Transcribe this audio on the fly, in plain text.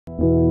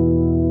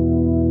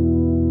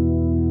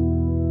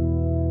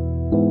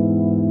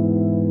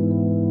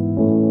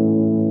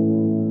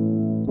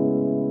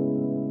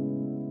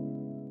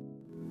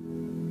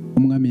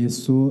Umwami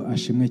Yesu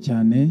ashimwe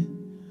cyane.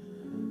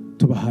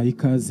 Tubahaye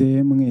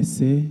ikaze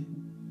mwese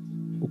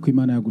uko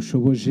Imana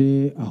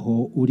yagushoboje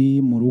aho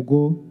uri mu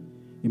rugo.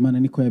 Imana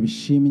niko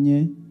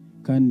yabishimye,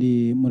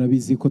 kandi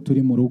murabizi ko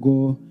turi mu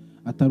rugo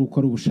atari uko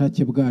ari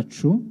ubushake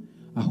bwacu,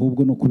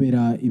 ahubwo no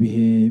kubera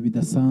ibihe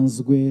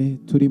bidasanzwe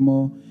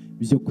turimo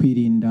byo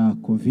kwirinda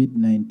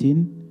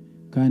COVID-19,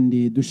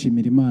 kandi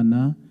dushimira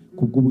Imana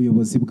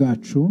kubw'ubuyobozi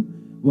bwacu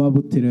buba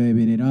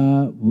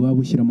butereberera, buba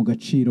bushyira mu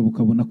gaciro,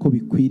 bukabona ko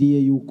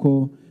bikwiriye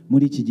yuko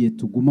muri iki gihe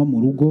tuguma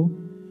mu rugo.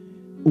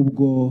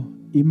 Ubwo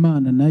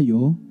Imana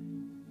nayo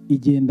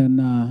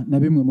igendana na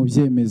bimwe mu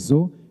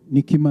byemezo,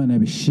 niko Imana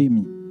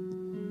bishimye.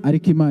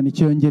 Ariko Imana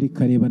icyo yongera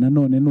ikareba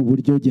nanone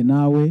n'uburyo jye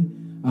nawe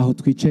aho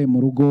twicaye mu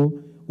rugo,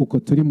 uko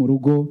turi mu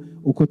rugo,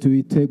 uko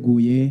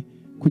tubiteguye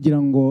kugira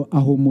ngo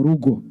aho mu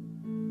rugo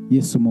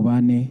Yesu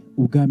mubane,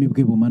 ubwami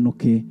bwe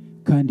bumanuke,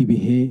 kandi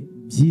ibihe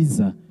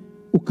byiza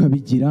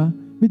ukabigira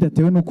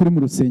bidatewe no kuri mu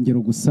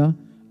rusengero gusa,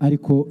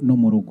 ariko no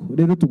mu rugo.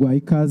 Rero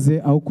tugwaye ikaze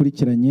aho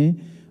kurikiranye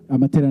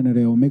amateraniro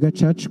ya Omega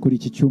Church kuri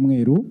iki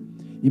cyumweru.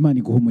 Imana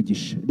iguha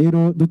umugisha.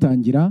 Rero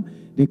dutangira,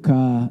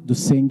 reka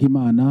dusenga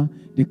Imana,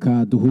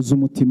 reka duhuze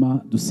umutima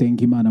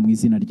dusenga Imana mu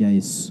izina rya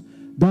Yesu.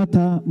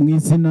 Data, mu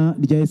izina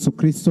rya Yesu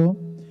Kristo,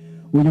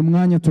 uyu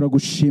mwanya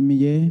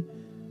turagushimiye.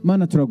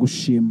 Mana,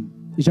 turagushima.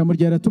 Ijambo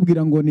ryawe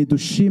ratubwira ngo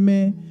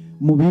nidushime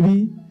mu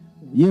bibi,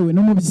 yewe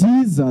no mu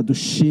byiza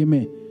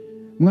dushime.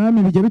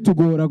 Mwami, bijya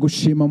bitugora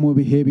gushima mu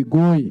bihe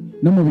bigoye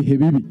no mu bihe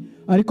bibi,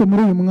 ariko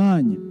muri uyu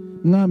mwanya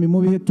Mwami,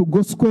 mu bihe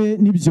tugoswe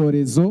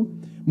n'ibyorezo,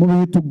 mu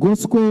bihe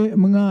tugoswe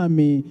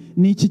Mwami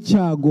n'iki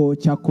cyago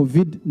cya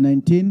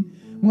COVID-19,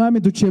 Mwami,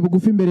 duciye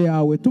bugufi imbere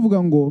yawe tuvuga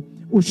ngo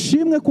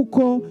ushimwe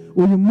kuko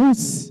uyu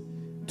munsi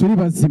turi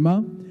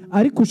bazima,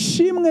 ariko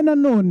ushimwe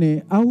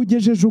nanone aho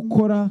ugejeje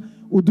ukora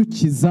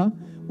udukiza.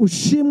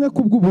 Ushimwe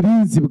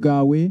kubw'uburinzi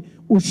bwawe,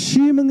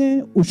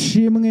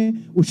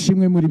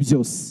 ushimwe muri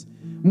byose.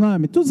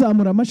 Mwami,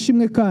 tuzamura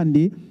amashimwe,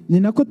 kandi ni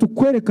nako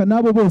tukwereka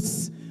nabo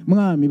bose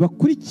Mwami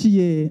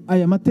bakurikiye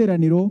aya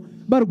materaniro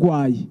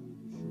barwaye.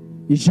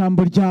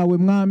 Ijambo ryawe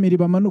Mwami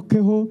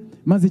ribamanukeho,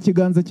 maze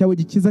ikiganza cyawe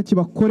gikiza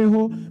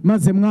kibakoreho,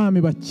 maze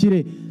Mwami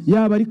bakire,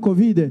 yaba ari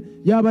COVID,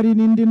 yaba ari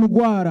n'indi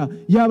ndwara,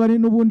 yaba ari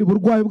n'ubundi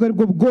burwayi ubwo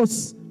aribwo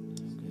bwose.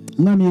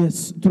 Mwami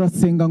Yesu,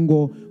 turasenga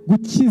ngo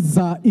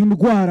gukiza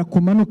indwara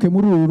kumanuke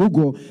muri uru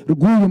rugo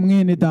rw'uyu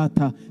mwene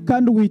data,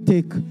 kandi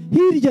Uwiteka,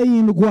 hirya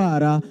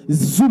y'indwara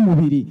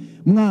z'umubiri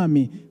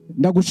Mwami,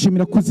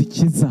 ndagushimira ko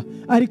uzikiza.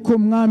 Ariko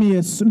Mwami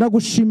Yesu,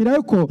 ndagushimira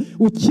yuko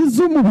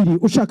ukiza umubiri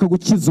ushaka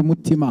gukiza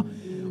umutima,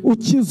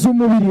 ukiza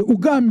umubiri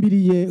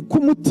ugambiriye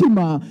ku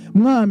mutima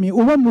Mwami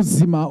uba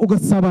muzima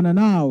ugasabana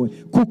nawe,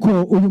 kuko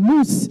uyu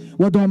munsi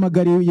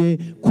waduhamagariye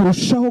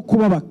kurushaho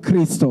kuba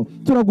abakristo.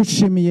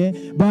 Turagushimiye,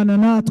 bana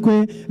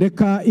natwe.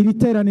 Reka iri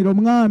teraniro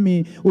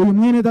Mwami uyu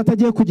mwene data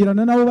agiye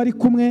kugirana nabo bari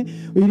kumwe,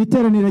 iri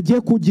teraniro agiye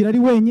kugira ari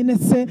wenyine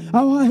se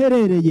aho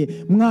haherereye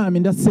Mwami,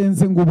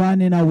 ndasenze ngo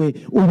ubane nawe,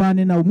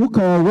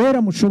 umwuka wawe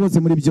wera mushoboze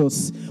muri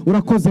byose.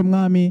 Urakoze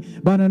Mwami,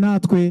 bana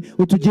natwe,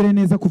 utugire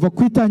neza kuva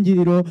ku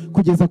itangiriro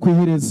kugeza ku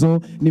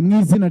iherezo. Ni mu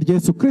izina rya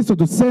Yesu Kristo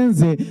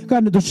dusenze,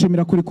 kandi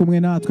dushimira kuri kumwe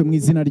natwe mu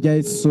izina rya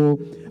Yesu.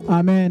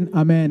 Amen,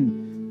 amen.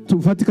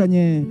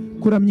 Tufatikanye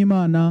kuramya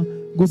Imana,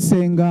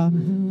 gusenga,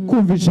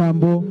 kumva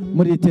ijambo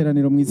muri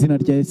iteraniro mu izina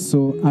rya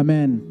Yesu.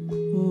 Amen.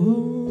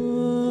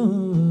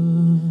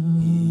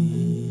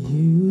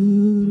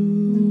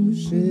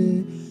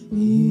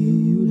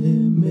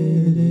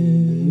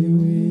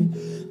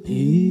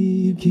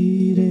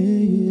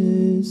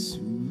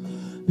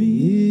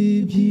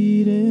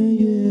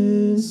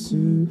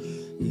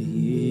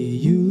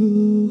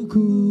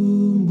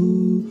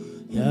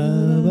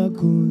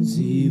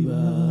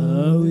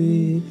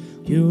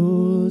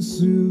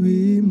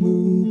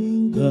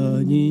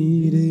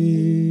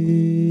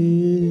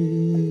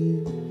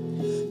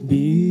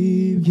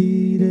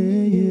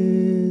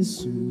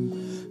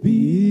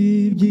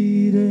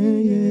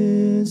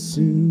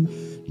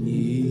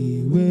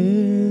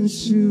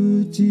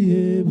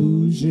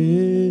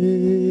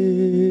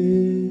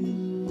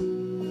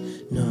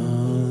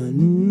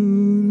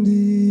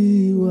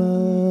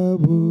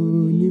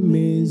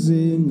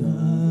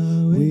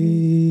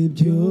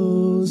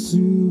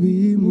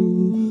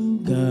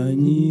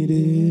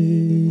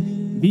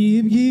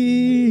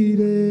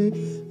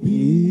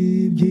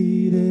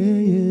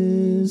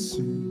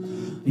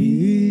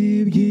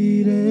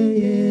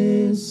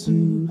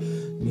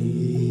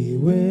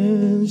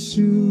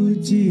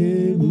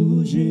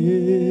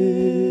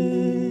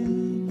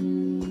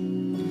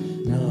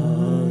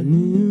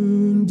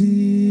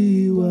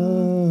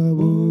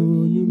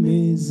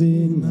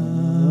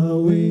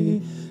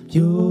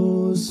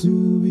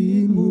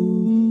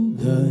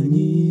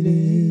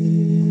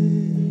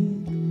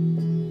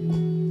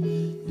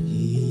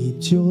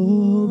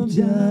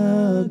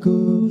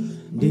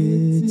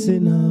 ndetse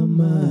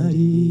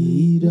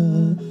n'amarira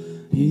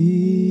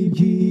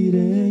ibwire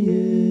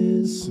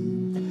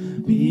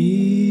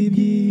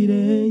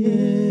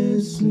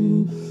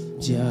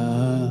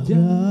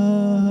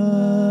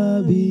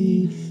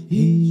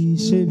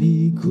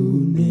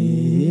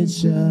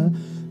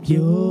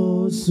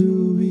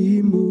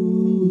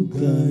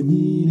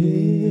bimuganyire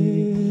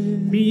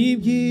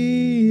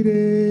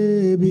bibwire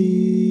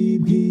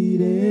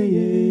bibwire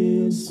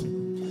Yesu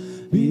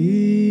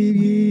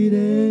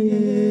bibwire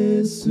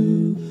Yesu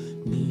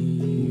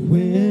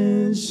niwe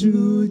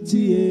nshuti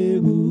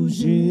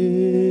yebuje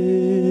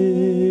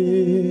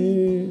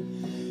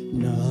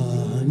nta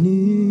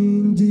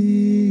n'indi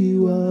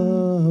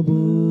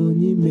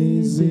wabonye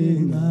imeze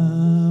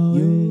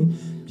nkawe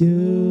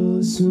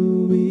byose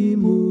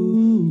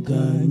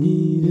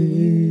ubimuganyire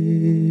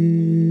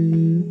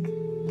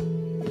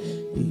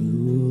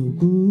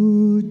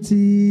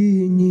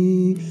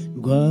ugutinyi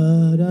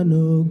ndwara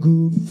no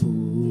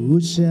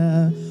gupfusha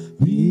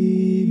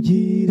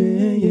bibwire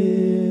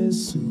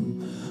Yesu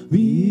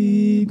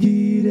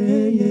bibwire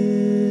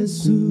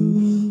Yesu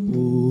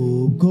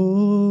ubwo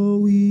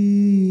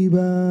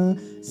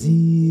wibaza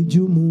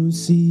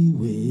iby'umunsi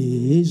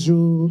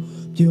w'ejo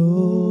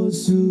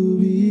byose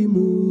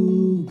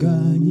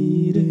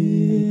ubimuganyire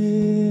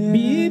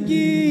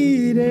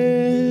bibwire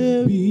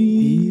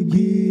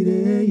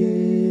bibwire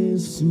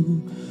Yesu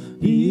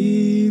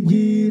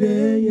bibwire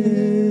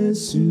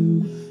Yesu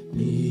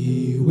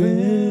niwe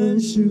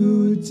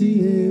nshuti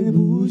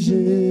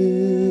yebuje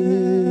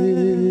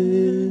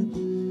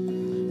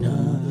nta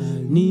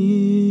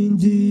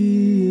n'indi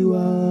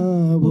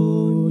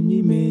wabonye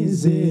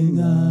imeze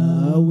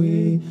nkawe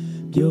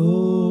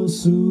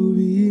byose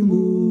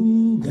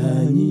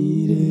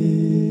ubimuganyire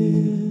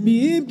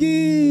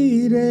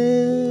bibwire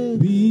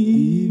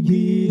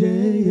bibwire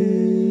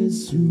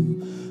Yesu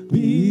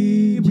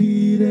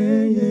bibwire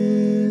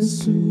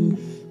Yesu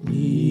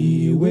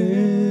niwe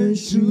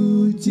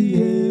nshuti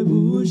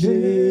yebuje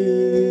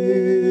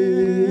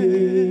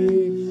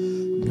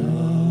nta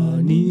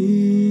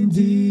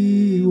n'indi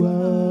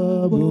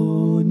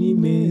wabonye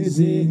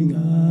imeze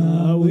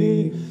nkawe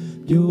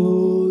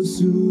byose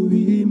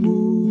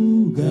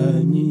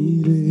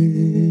ubimuganyire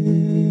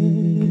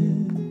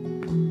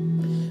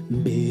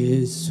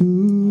mbese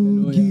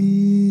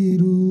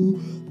ugira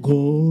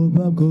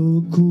ubwoba bwo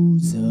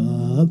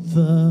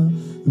kuzapfa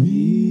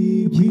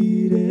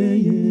bibwire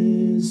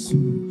Yesu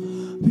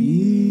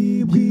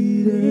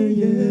bibwire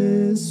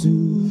Yesu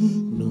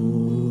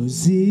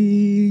nuzi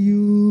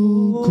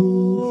yuko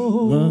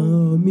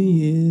mwami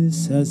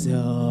Yesu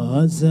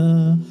azaza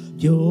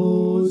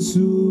byose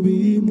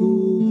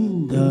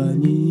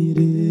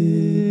ubimuganyire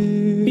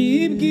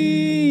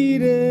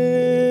bibwire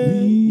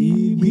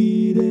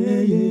bibwire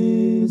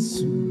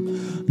Yesu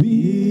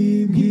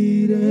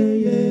bibwire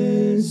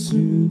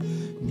Yesu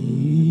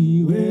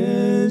niwe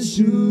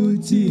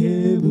nshuti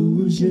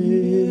yebuje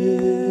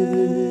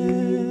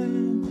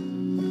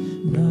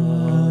nta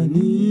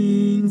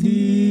n'indi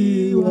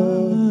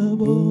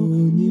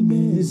wabonye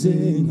imeze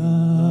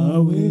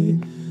nkawe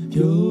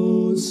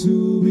byose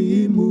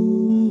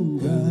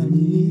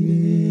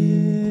ubimuganyire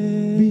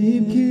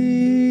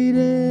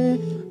bibwire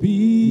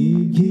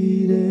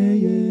bibwire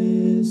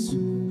Yesu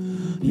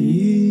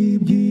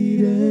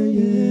bibwire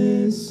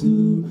Yesu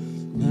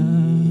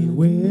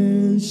niwe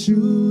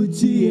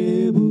nshuti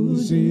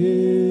yebuje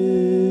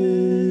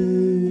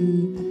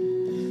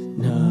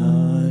nta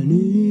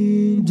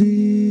n'indi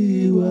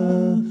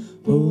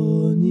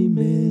wabonye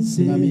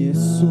imeze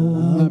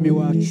mwami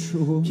wacu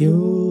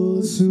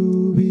byose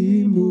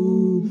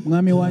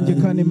mwami wanjye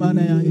kandi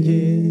Imana yanjye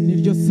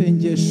niryo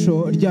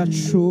sengesho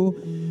ryacu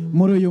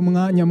muri uyu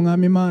mwanya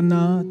mwami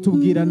Imana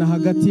tubwirana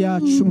hagati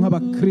yacu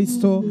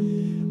nk'abakristo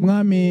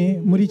mwami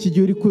muri iki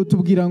gihe uri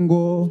kutubwira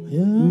ngo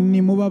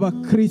ni muba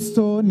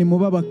abakristo ni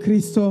muba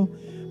abakristo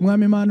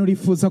mwami Imana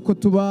urifuza ko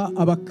tuba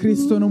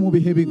abakristo no mu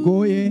bihe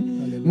bigoye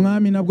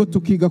mwami nabwo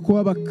tukiga kuba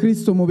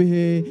abakristo mu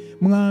bihe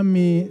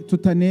mwami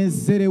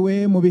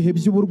tutanezerewe mu bihe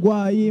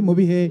by'uburwayi mu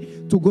bihe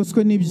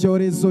tugoswe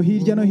n'ibyorezo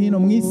hirya no hino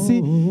mu isi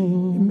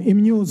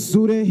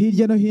imyuzure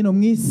hirya no hino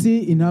mu isi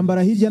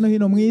intambara hirya no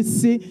hino mu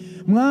isi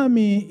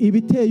mwami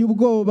ibiteye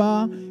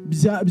ubwoba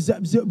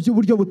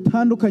by'uburyo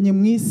butandukanye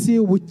mu isi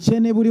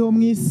ubukene buriho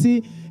mu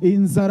isi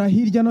inzara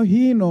hirya no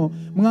hino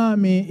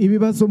mwami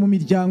ibibazo mu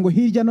miryango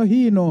hirya no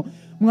hino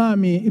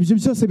mwami ibyo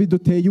byose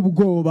biduteye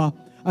ubwoba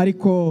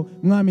ariko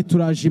mwami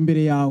turaje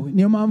imbere yawe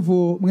niyo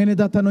mpamvu mwene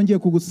data nongeye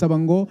kugusaba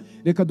ngo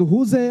reka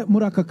duhuze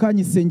muri aka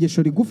kanya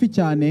isengesho rigufi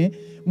cyane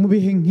mu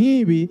bihe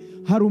nk'ibi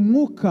hari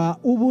umwuka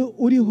ubu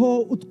uriho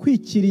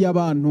utwikiriye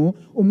abantu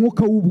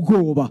umwuka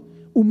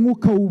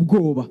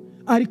w'ubwoba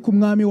ariko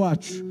umwami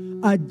wacu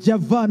ajya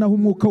avanaho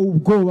umwuka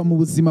w'ubwoba mu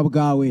buzima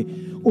bwawe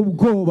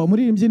ubwoba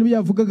muri iri mbyino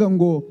byavugaga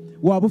ngo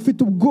waba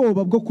ufite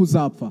ubwoba bwo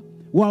kuzapfa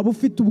waba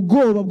ufite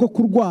ubwoba bwo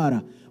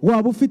kurwara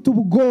waba ufite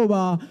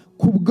ubwoba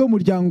ku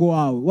bw'umuryango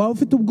wawe waba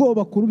ufite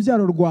ubwoba ku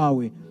rubyaro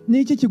rwawe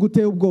niki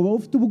kiguteye ubwoba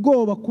ufite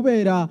ubwoba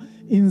kubera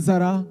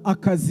inzara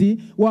akazi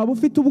waba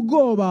ufite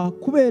ubwoba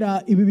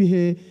kubera ibi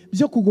bihe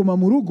byo kuguma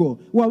mu rugo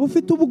waba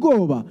ufite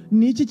ubwoba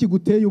niki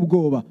kiguteye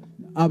ubwoba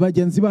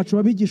abagenzi bacu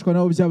babigishwa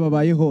nabo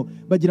byababayeho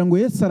bagira ngo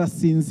Yesu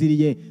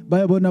arasinziriye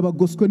babona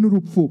bagoswe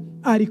n'urupfu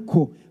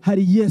ariko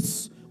hari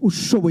Yesu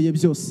ushoboye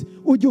byose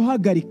ujye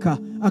uhagarika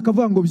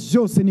akavuga ngo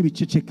byose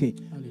nibiceceke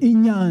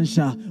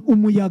inyanja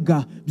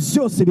umuyaga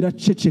byose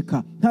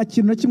biraceceka nta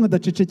kintu na kimwe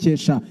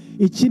adacecekesha.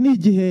 Iki ni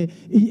igihe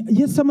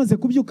Yesu amaze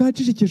kubyuka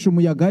hacecekesha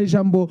umuyaga. Hari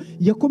ijambo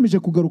yakomeje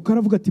kugaruka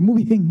aravuga ati mu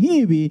bihe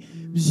nk'ibi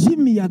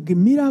by'imiyaga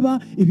imiraba,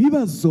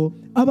 ibibazo,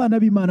 abana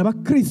b'Imana ba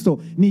Kristo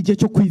ni igihe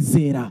cyo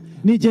kwizera,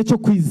 ni igihe cyo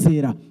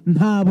kwizera.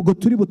 Ntabwo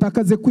turi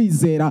butakaze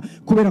kwizera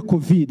kubera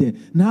covid,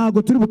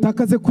 ntabwo turi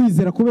butakaze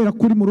kwizera kubera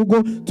kuri mu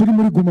rugo, turi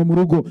muri guma mu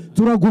rugo,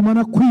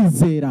 turagumana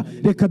kwizera.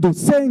 Reka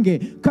dusenge,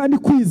 kandi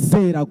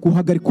kwizera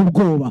guhagarika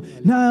ubwoba.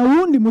 Nta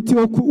wundi muti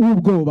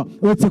w'ubwoba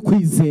uretse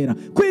kwizera.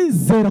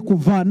 Kwizera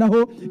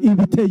kuvanaho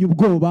ibiteye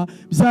ubwoba,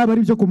 byaba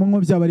ari byo ku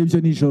manywa, byaba ari byo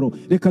nijoro.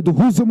 Reka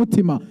duhuze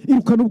umutima,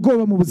 irukana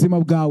ubwoba mu buzima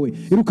bwawe,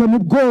 irukana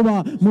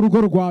ubwoba mu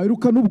rugo rwawe,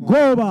 irukana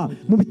ubwoba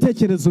mu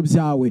bitekerezo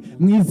byawe,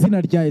 mu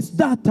izina rya Yesu.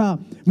 Data,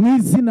 mu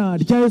izina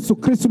rya Yesu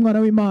Kristo umwana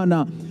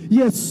w'Imana.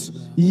 Yesu,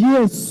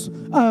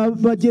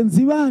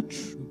 bagenzi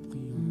bacu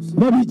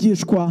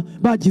babigishwa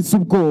bagize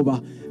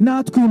ubwoba,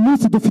 natwe uyu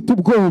munsi dufite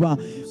ubwoba.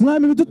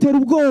 Mwami, bidutera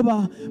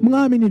ubwoba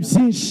Mwami ni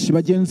byinshi.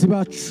 Bagenzi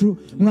bacu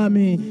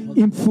Mwami,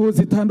 impfu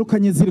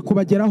zitandukanye ziri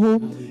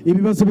kubageraho,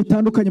 ibibazo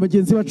bitandukanye,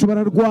 bagenzi bacu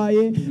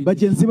bararwaye,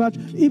 bagenzi bacu,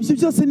 ibyo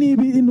byose ni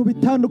ibintu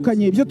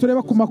bitandukanye, ibyo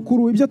tureba ku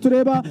makuru, ibyo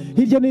tureba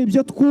hirya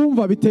n'ibyo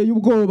twumva biteye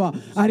ubwoba.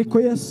 Ariko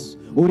Yesu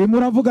urimo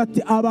uravuga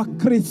ati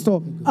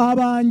abakristo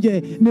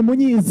abanjye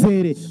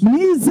nimunyizere,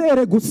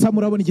 mwizere gusa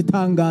murabona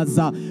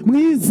igitangaza,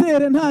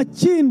 mwizere nta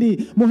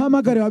kindi,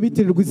 muhamagare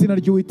wabitirirwa izina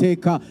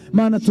ry'Uwiteka.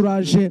 Mana,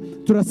 turaje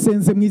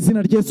turasenze mu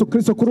izina rya Yesu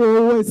Kristo kuri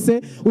wowe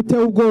wese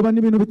utewe ubwoba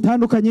n'ibintu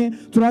bitandukanye.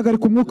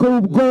 Turahagarika umwuka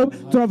w'ubwoba,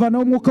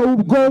 turavanaho umwuka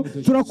w'ubwoba,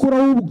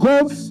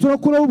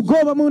 turakuraho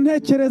ubwoba mu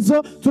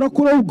ntekerezo,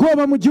 turakuraho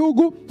ubwoba mu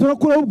gihugu,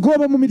 turakuraho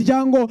ubwoba mu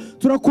miryango,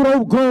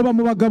 turakuraho ubwoba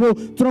mu bagabo,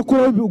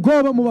 turakuraho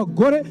ubwoba mu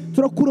bagore,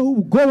 turakuraho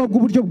ubwoba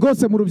bw'uburyo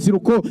bwose mu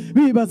rubyiruko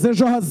bibaza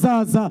ejo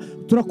hazaza.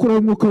 Turakuraho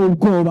umwuka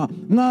w'ubwoba.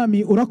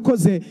 Mwami,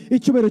 urakoze,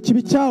 icyubahiro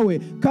kibi cyawe,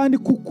 kandi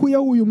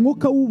kukuyeho uyu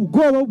mwuka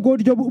w'ubwoba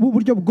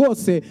bw'uburyo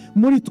bwose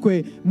muri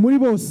twe, muri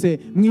bose,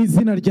 mu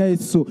izina rya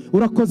Yesu.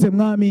 Urakoze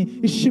Mwami,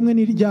 ishimwe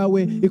ni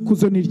ryawe,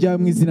 ikuzo ni ryawe,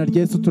 mu izina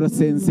rya Yesu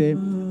turasenze,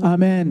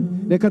 amen.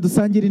 Reka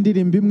dusangire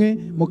indirimbo imwe,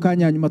 mu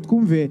kanya nyuma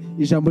twumve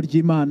ijambo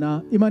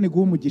ry'Imana. Imana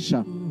iguhe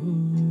umugisha.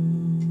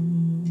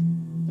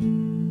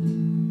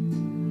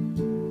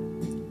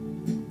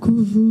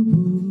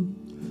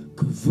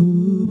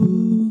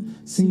 Kuvubu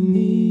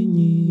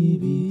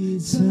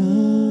sininyibiza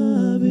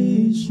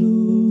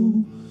bishu,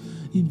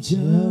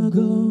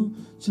 ibyago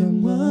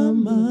cyangwa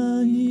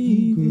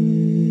amahirwe,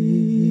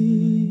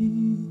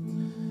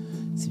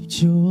 si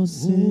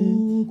byose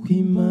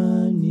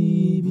kw'Imana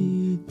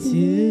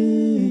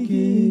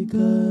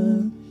ibitegeka,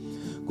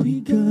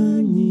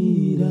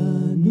 kwiganyira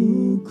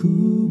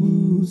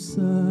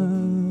n'ukubusa.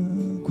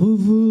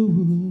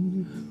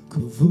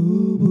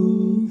 Kuvubu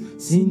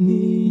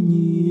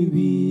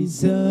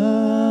sininyibiza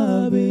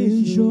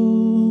b'ejo,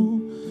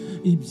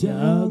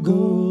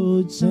 ibyago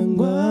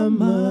cyangwa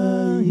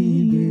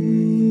amahirwe,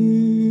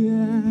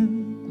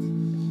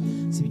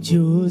 si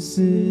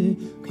byose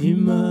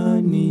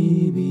kw'Imana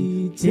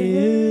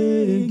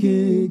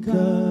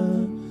ibitegeka,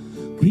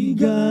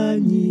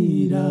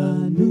 kwiganyira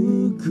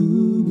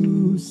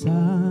n'ukubusa.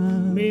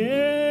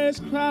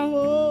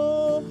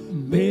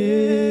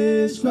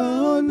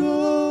 Mbeshwaho no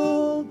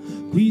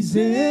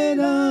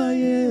kwizera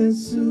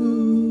Yesu,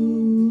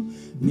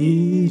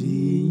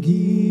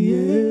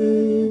 niringiye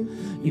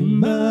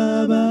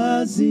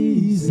imbabazi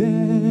ze,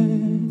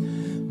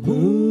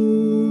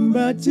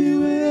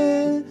 mbumbatiwe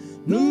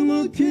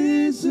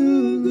n'umukiza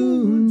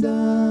unkunda,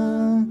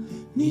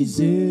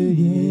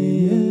 nizeye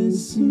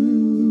Yesu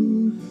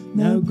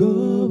ntabwo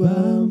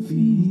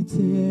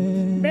bamfite.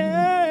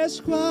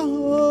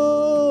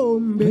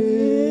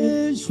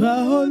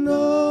 Mbeshwaho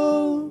no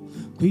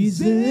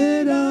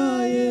kwizera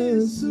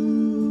Yesu,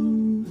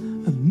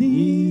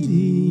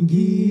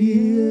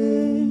 niringiye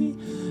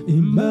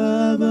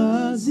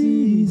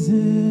imbabazi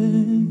ze,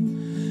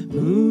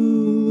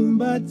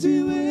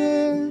 mbumbatiwe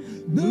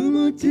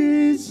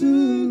n'umukiza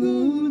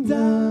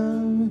unkunda,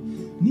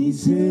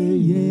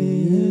 nizeye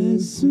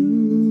Yesu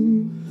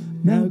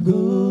ntabwo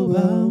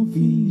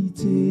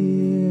bamfite.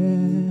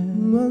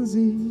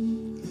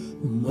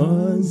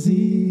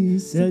 Umwanzi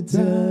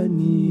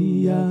Satani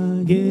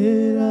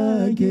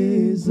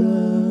yagerageza,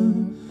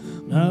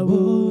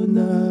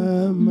 nkabona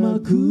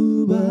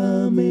amakuba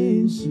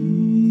menshi,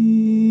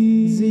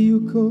 nzi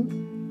yuko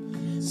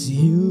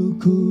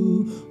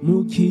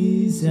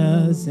mukiza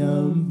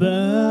azamba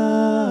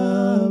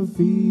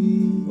hafi,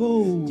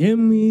 jye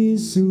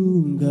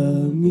mwisunga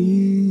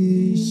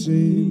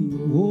mwishimo.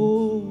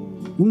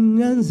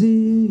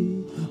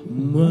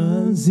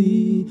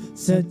 Umwanzi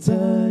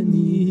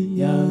Satani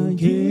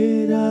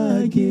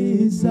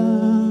yagerageza,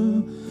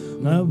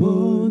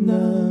 nkabona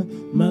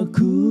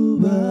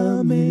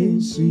makuba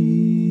menshi,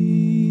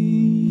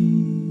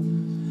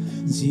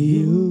 nzi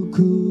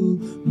yuko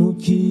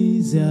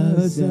mukiza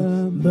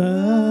azamba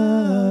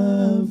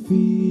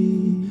hafi,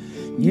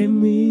 jye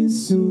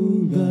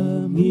mwisunga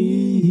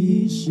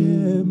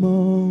mwihishemo.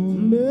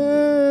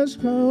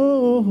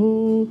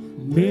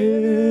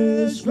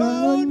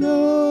 Mbeshwaho no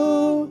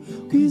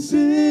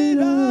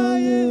kwizera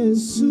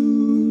Yesu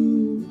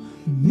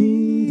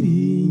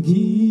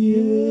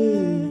niringiye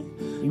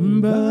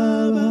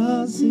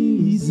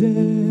imbabazi ze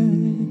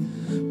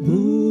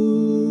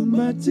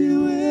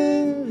mumbatiwe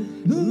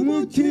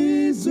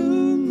n'umukiza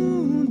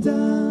unkunda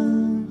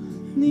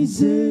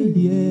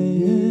nizeye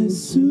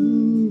Yesu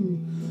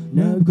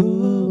ntabwo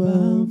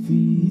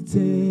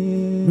bamfite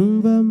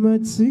numva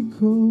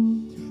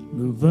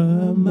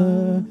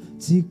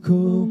amatsiko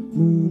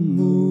mu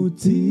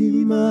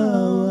mutima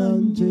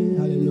wanje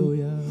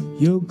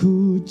yo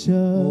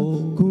guca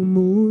ku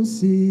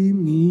munsi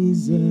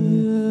mwiza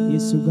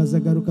Yesu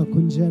gazagaruka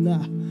kunjana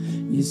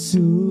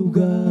Yesu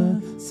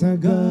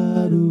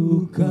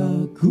gazagaruka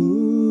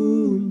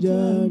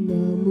kunjana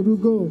mu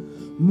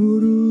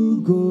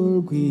rugo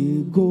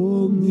rw'ego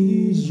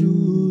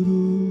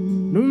mw'ijuru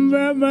numva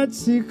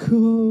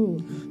amatsiko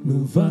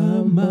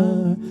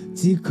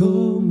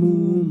mu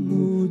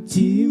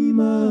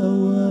mutima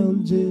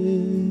wanje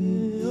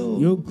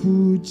yo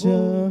kuca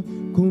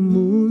ku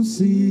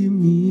munsi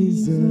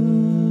mwiza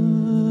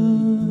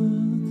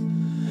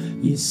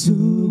Yesu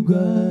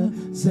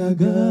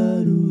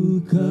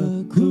gazagaruka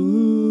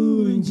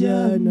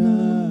kunjana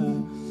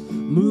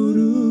mu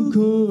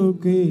rugo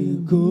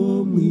rw'ego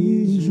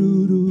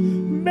mw'ijuru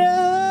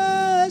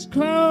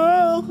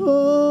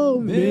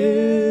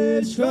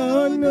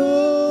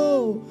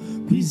Meshwano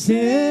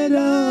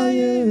kwizera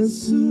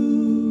Yesu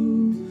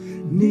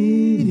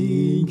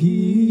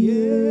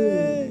niringiye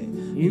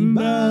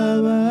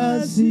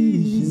imbabazi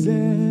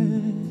ze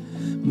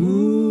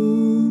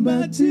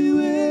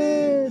mumbatiwe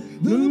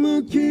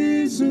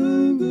n'umukiza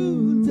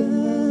unkunda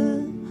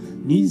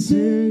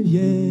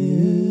nizeye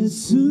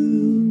Yesu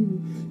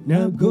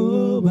ntabwo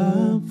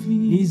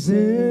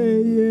bamfite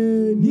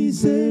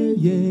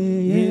nizeye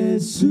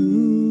Yesu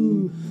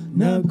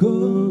ntabwo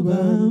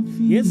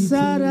bamfite Yesu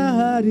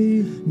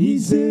arahari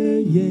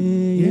nizeye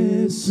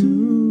Yesu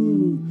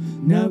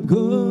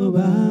ntabwo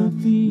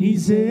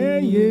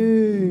bamfite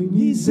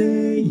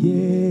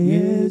nizeye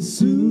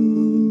Yesu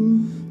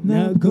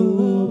ntabwo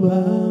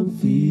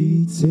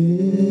bamfite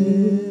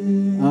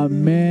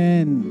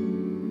amen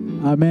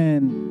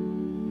amen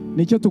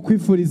nicyo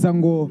tukwifuriza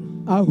ngo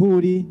aho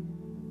uri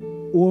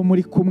uwo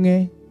muri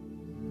kumwe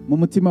mu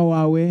mutima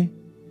wawe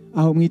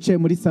aho mwicaye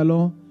muri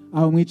salon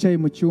aho mwicaye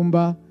mu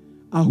cyumba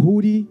aho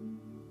uri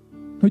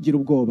ntugire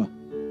ubwoba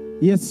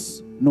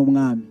Yesu ni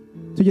umwami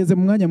tugeze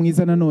mu mwanya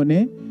mwiza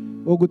nanone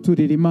wo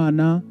guturira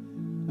Imana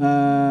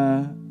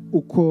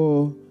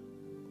uko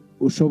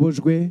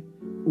ushobojwe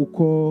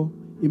uko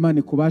Imana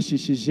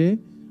ikubashishije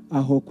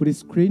aho kuri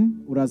screen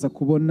uraza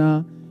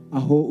kubona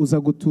aho uza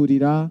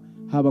guturira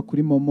haba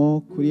kuri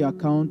Momo kuri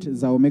account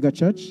za Omega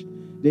Church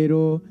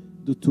rero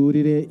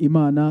duturire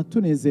Imana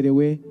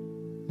tunezerewe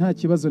nta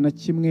kibazo na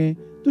kimwe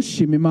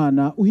dushima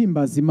Imana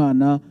uhimbaza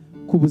Imana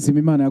ku buzima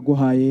Imana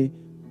yaguhaye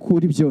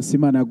kuri byose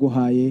Imana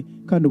yaguhaye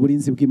kandi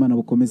uburinzi bw'Imana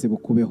bukomeze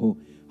bukubeho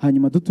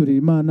hanyuma duturira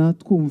Imana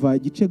twumva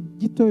igice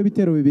gito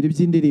ibitero bibiri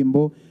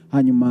by'indirimbo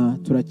hanyuma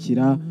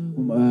turakira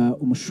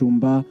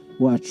umushumba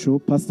wacu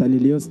Pastor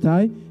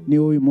Liliose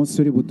niwe uyu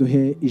munsi uri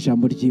buduhe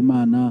ijambo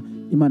ry'Imana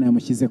Imana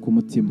yamushyize ku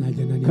mutima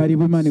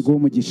karibu Imana iguhe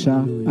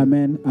umugisha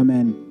amen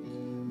amen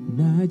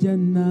najya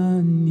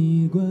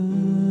nanirwa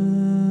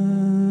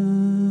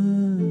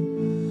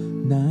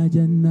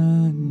najya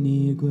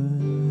nanirwa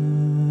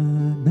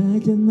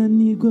najya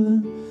nanirwa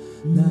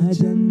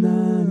najya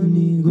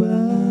nanirwa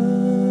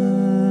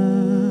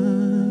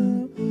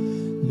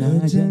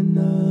najya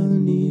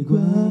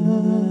nanirwa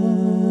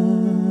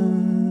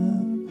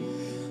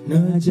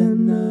najya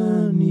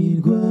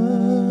nanirwa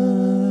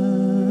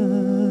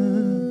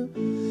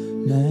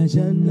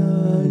najya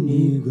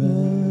nanirwa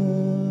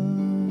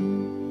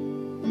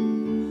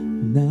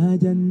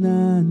najya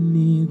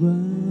nanirwa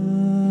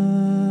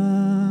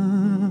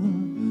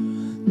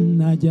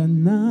najya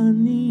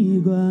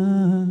nanirwa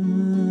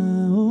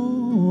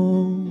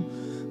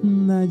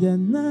najya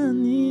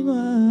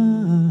nanirwa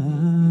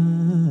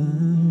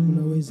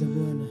unaweza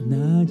Bwana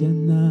najya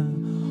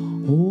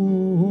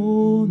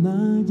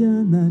najya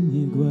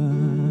nanirwa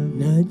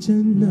najya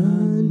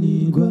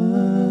nanirwa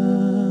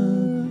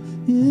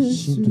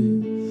Yesu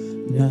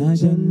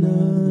najya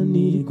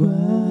nanirwa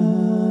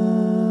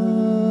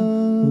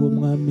uwo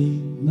mwami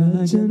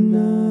najya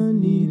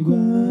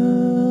nanirwa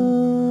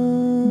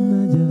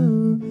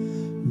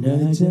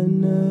najya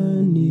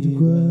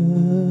nanirwa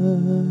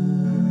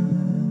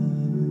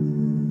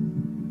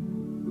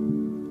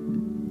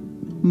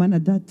Mana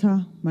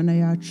data mana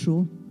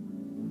yacu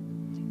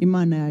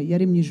Imana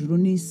yaremye ijuru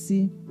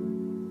n'isi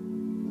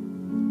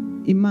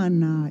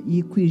Imana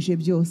yikwije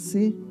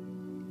byose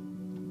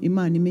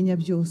Imana imenya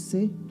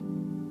byose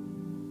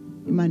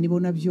Imana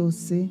ibona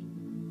byose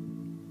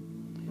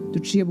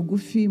duciye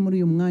bugufi muri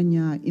uyu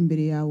mwanya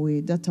imbere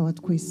yawe data wa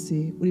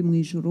twese uri mu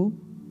ijuru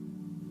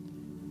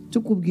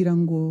tukubwira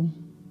ngo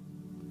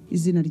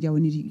izina ryawe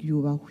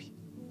niryubahwe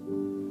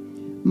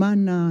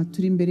Mana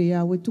turi imbere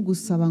yawe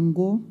tugusaba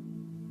ngo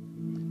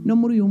no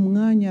muri uyu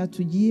mwanya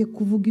tugiye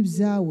kuvuga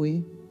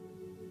ibyawe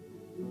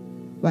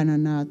bana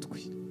natwe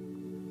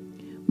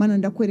Mana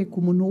ndakwereka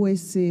umuntu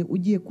wese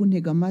ugiye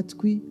kuntega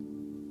amatwi,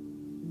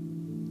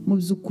 mu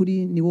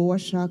by'ukuri ni wowe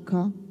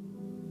ashaka,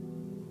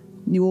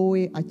 ni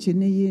wowe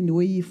akeneye, ni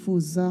wowe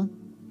yifuza.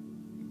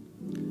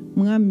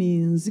 Mwami,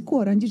 nzi ko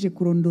warangije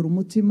kurondora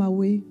umutima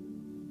we,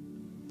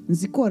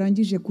 nzi ko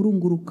warangije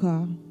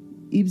kurunguruka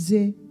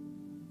ibye,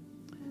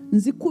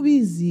 nzi ko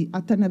ubizi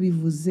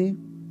atanabivuze,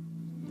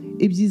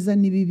 ibyiza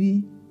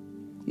n'ibibi,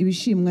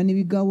 ibishimwa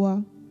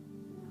n'ibigawa.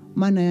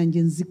 Mana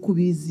yanjye nzi ko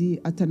ubizi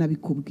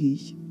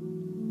atanabikubwiye.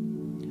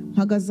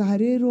 Mpagaze aha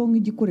rero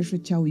nk'igikoresho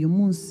cyawe uyu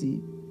munsi,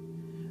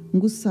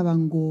 ngusaba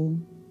ngo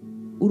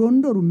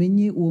urondore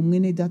umenye uwo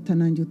mwene data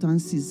nanjye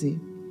utansize,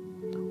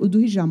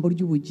 uduhe ijambo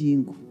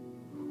ry'ubugingo,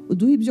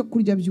 uduhe ibyo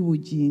kurya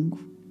by'ubugingo,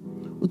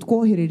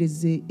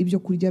 utwoherereze ibyo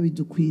kurya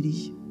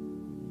bidukwiriye.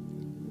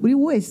 Buri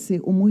wese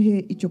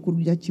umuhe icyo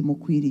kurya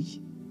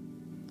kimukwiriye.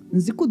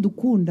 Nzi ko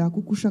udukunda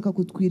kuko ushaka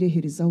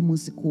kutwireherezaho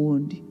umunsi ku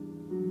wundi.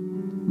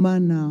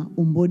 Mana,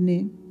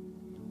 ubone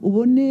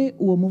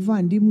uwo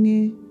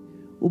muvandimwe,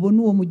 ubone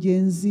uwo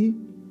mugenzi,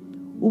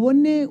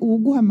 ubone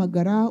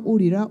uwuguhamagara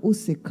urira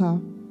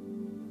useka.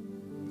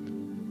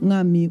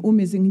 Mwami,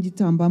 umeze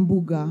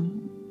nk'igitambambuga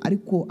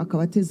ariko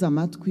akaba ateze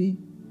amatwi.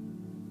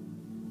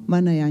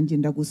 Mana yanjye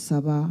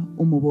ndagusaba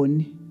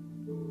umubone.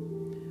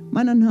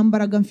 Mana, nta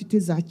mbaraga mfite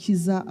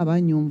zakiza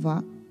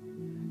abanyumva,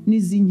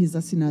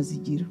 n'izinkiza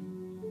sinazigira,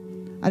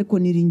 ariko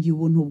niringiye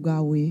ubuntu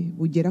bwawe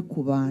bugera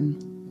ku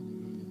bantu.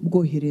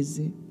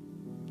 Bwohereze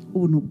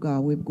ubuntu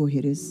bwawe,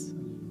 bwohereze,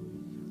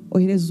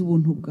 ohereza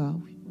ubuntu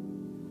bwawe,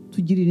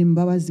 tugirire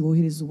imbabazi,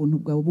 wohereza ubuntu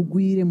bwawe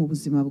bugwire mu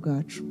buzima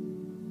bwacu,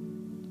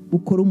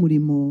 bukora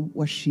umurimo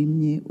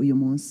washimye uyu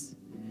munsi.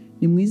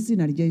 Ni mu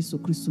izina rya Yesu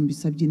Kristo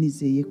mbisabye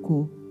nizeye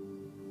ko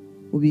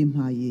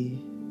ubimpaye,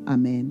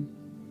 amen.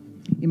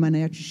 Imana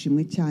yacu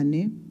ishimwe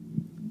cyane.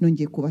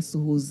 Nongeye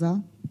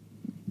kubasuhuza,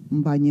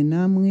 mbanye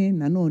namwe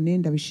nanone,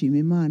 ndabishima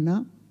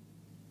Imana.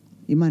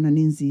 Imana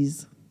ni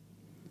nziza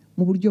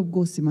mu buryo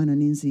bwose, Imana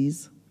ni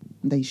nziza,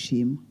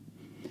 ndayishima.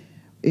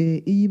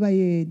 Iyi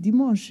baye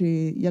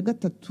dimanche ya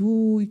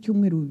gatatu,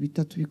 icyumweru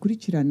bitatu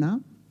bikurikirana,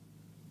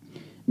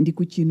 ndi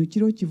ku kintu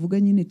kiriho kivuga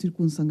nyine turi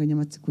ku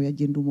nsanganyamatsiko ya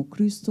Genda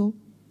Umukristo.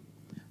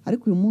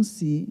 Ariko uyu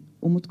munsi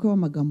umutwe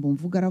w'amagambo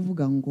mvuga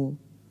aravuga ngo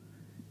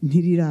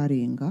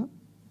ntirirarenga,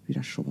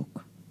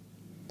 birashoboka.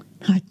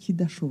 Nta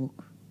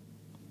kidashoboka.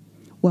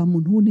 Wa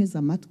muntu unteze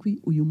amatwi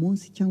uyu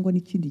munsi cyangwa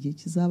n'ikindi gihe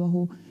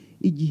kizabaho,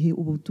 igihe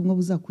ubutumwa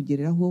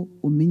buzakugereraho,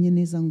 umenye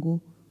neza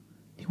ngo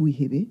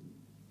ntiwihebe,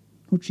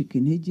 ntucike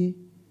intege,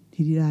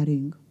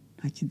 ntirirarenga,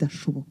 nta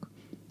kidashoboka.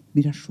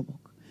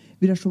 Birashoboka.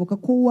 Birashoboka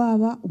ko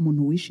waba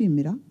umuntu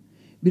wishimira,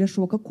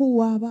 birashoboka ko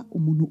waba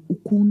umuntu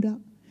ukunda,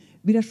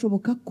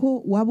 birashoboka ko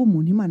waba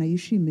umuntu Imana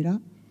yishimira,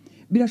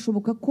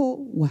 birashoboka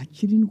ko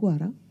wakira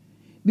indwara,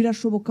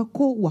 birashoboka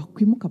ko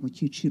wakwimuka mu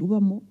cyiciro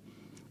ubamo,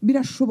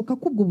 birashoboka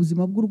ko ubwo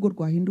buzima bw'urugo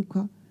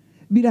rwahinduka,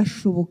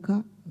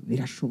 birashoboka,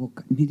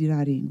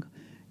 ntirirarenga.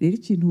 Rero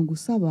ikintu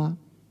ngusaba,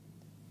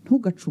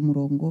 ntugace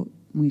umurongo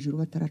mu ijuru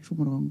bataraca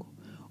umurongo,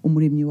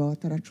 umuremyi wawe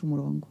ataraca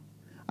umurongo,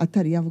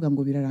 atari yavuga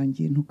ngo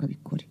birarangiye,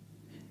 ntukabikore.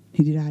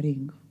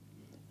 Ntirirarenga,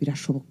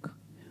 birashoboka.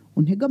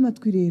 Untege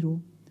amatwi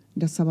rero,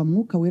 ndasaba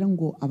Mwuka Wera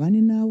ngo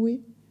abane nawe,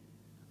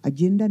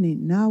 agendane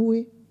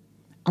nawe,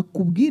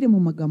 akubwire mu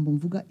magambo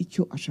mvuga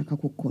icyo ashaka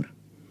gukora.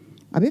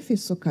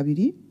 Abefeso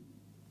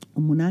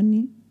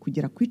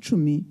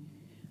 2:8-10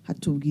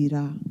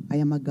 hatubwira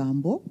aya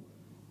magambo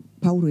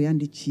Paulo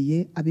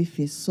yandikiye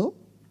Abefeso,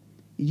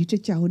 igice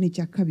cyaho ni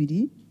icya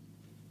 2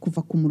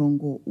 kuva ku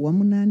murongo wa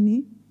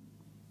 8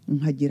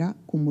 nkagera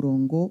ku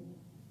murongo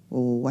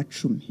wa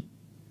 10.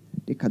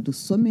 Reka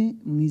dusome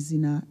mu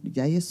izina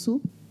rya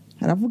Yesu.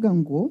 Haravuga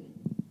ngo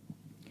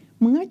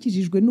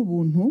mwakijijwe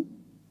n'ubuntu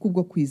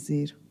kubwo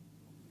kwizera.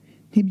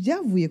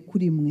 Ntibyavuye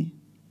kuri mwe,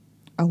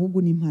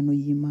 ahubwo ni impano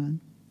y'Imana.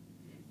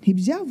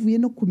 Ntibyavuye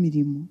no ku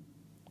mirimo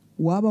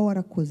waba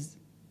warakoze,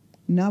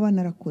 naba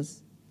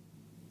narakoze,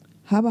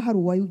 haba hari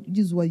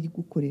uwagize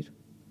uwayigukorera.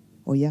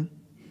 Oya,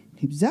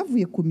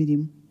 ntibyavuye ku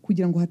mirimo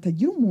kugira ngo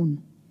hatagira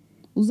umuntu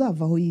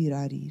uzavaho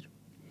yirarira.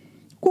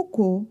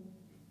 Kuko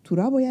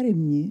turabo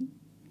yaremye,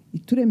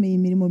 ituremeye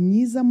imirimo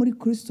myiza muri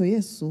Kristo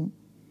Yesu,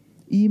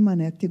 iyi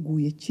Imana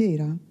yateguye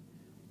kera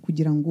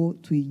kugira ngo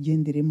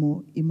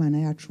tuyigenderemo. Imana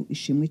yacu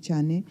ishimwe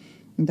cyane.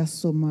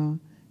 Ndasoma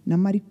na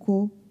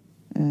Mariko,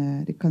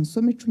 reka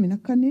nsome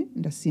 14,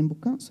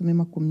 ndasimbuka nsome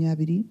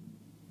 20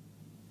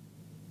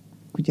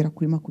 kugera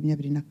kuri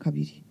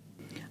 22.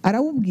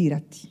 Arawubwira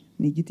ati,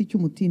 ni igiti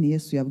cy'umutini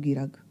Yesu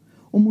yabwiraga,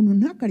 umuntu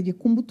ntakarye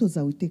ku mbuto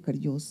zawe iteka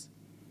ryose.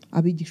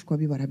 Abigishwa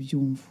be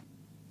barabyumva.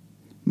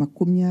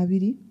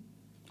 20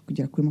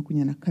 kugera kuri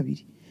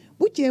 22.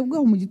 Bukeye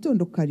bwaho mu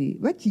gitondo kare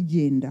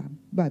bakigenda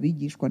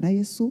babigishwa na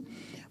Yesu,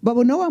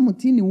 babona wa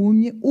mutini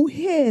wumye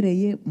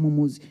uhereye mu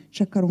muzi.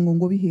 Shakarongo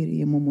ngo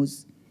bihereye mu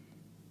muzi.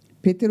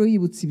 Petero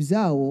yibutse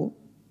ibyawo,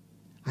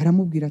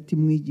 aramubwira ati,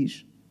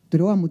 mwigisha,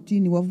 dore wa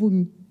mutini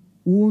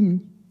wumye.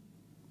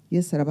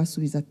 Yesu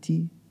arabasubiza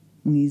ati,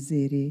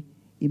 mwizere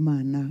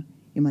Imana.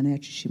 Imana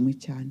yacu ishimwe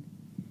cyane.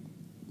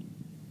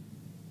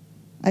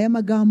 Aya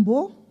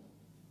magambo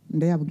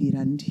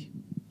ndayabwira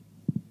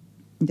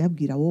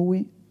ndabwira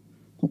wowe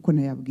nkuko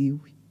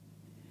nayabwiwe.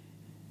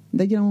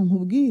 Ndagira ngo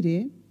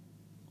nkubwire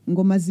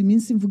ngo maze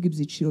iminsi mvuga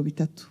ibyiciro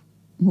bitatu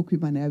nkuko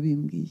Imana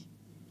yabimbwiye.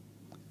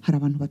 Hari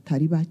abantu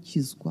batari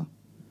bakizwa,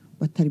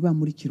 batari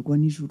bamurikirwa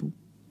n'ijuru,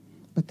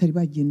 batari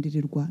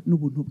bagendererwa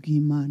n'ubuntu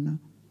bw'Imana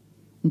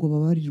ngo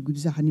babarirwe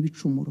ibyaha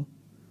n'ibicumuro,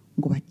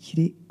 ngo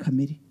bakire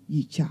kamere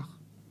y'icyaha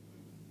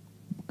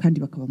kandi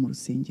bakaba mu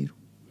rusengero.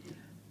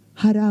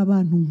 Hari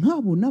abantu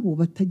nk'abo nabo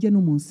batajya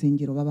no mu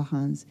nsengero, baba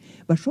hanze,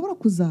 bashobora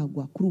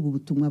kuzagwa kuri ubu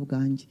butumwa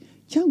bwanjye,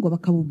 cyangwa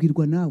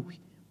bakabubwirwa nawe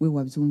we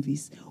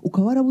wabyumvise,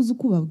 ukaba warabuze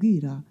uko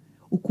ubabwira,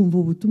 ukumva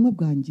ubutumwa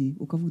bwanjye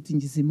ukavuga uti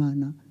ngize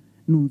Imana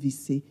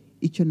numvise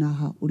icyo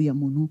naha uriya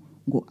muntu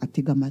ngo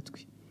atega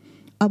amatwi.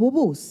 Abo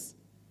bose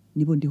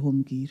nibo ndiho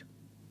mbwira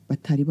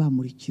batari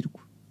bamurikirwa,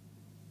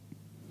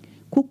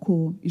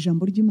 kuko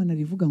ijambo ry'Imana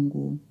rivuga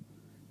ngo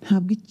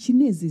ntabwo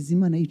ikinezeza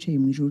Imana yicaye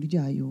mu ijuru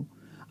ryayo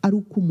ari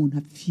uko umuntu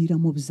apfira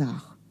mu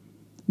byaha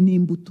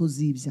n'imbuto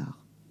z'ibyaha.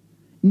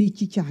 Ni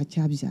iki cyaha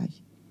cyabyaye?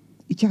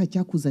 Icyaha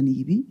cyakuzaniye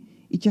ibi,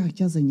 icyaha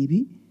cyazanye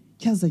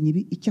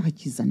ibi, icyaha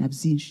kizana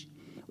byinshi.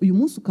 Uyu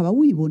munsi ukaba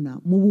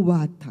wibona mu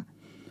bubata,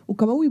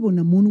 ukaba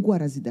wibona mu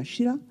ndwara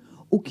zidashira,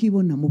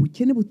 ukibona mu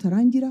bukene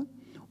butarangira,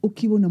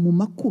 ukibona mu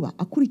makuba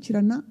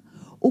akurikirana,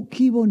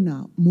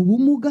 ukibona mu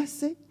bumuga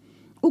se,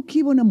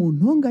 ukibona mu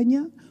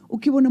ntonganya,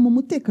 ukibona mu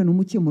mutekano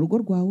muke mu rugo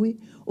rwawe,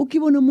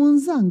 ukibona mu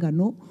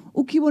nzangano,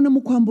 ukibona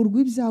mu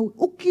kwamburwa ibyawe,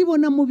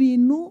 ukibona mu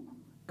bintu,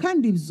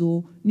 kandi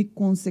ibyo ni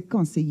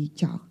konsekanse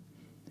y'icyaha.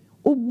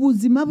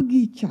 Ubuzima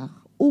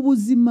bw'icyaha,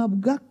 ubuzima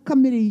bwa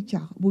kamere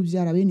y'icyaha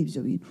bubyara bene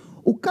ibyo bintu.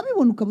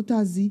 Ukabibona ukaba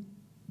utazi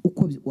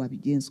uko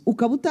wabigenza,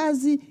 ukaba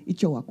utazi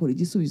icyo wakora.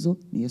 Igisubizo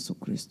ni Yesu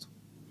Kristo.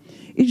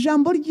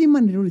 Ijambo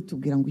ry'Imana rero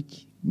ritubwira ngo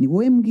iki? Ni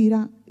wowe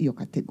mbwira iyo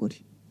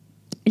kategori.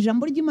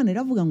 Ijambo ry'Imana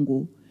riravuga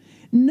ngo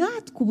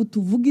natwe ubu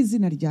tuvuga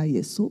izina rya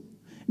Yesu,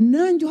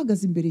 nanjye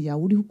uhagaze imbere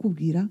yawe uri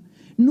kukubwira,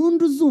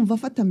 n'undi uzumva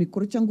afata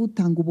mikoro cyangwa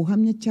utanga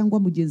ubuhamya cyangwa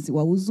mugenzi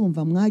wawe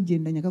uzumva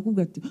mwagendanye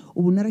akakubwira ati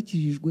ubu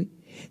narakijijwe.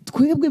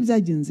 Twebwe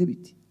byagenze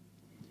biti?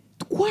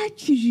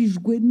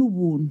 Twakijijwe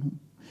n'ubuntu,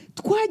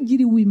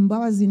 twagiriwe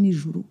imbabazi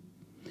n'ijuru.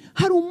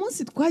 Hari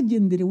umunsi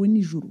twagenderewe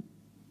n'ijuru.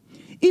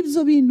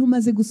 Ibyo bintu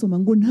maze gusoma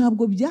ngo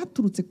ntabwo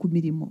byaturutse ku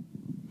mirimo.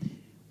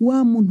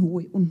 Wa muntu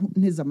we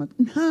nteze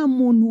amatwi, nta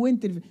muntu we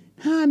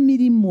nta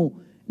mirimo,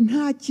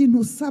 nta kintu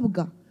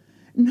usabwa,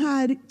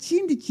 nta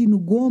kindi kintu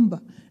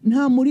ugomba,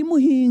 nta murimo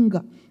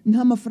uhinga,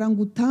 nta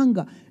mafaranga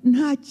utanga,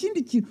 nta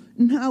kindi kintu,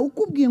 nta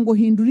ukubwiye ngo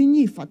hindura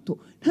inyifato,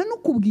 nta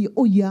n'ukubwiye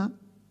oya.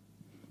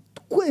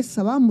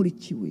 Twese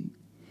abamurikiwe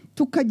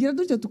tukagira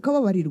dutya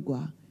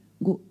tukababarirwa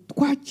ngo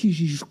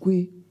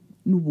twakijijwe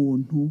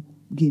n'ubuntu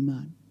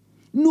bw'Imana.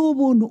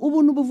 N'ubuntu,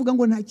 ubuntu buvuga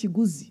ngo nta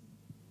kiguzi.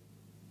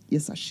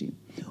 Yesu ashimwe.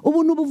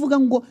 Ubuntu buvuga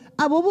ngo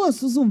abo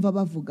bose uzumva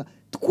bavuga,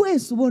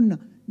 twese ubona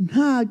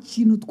nta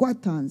kintu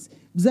twatanze,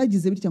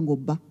 byagize bitya ngo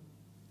ba.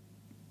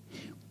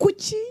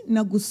 Kuki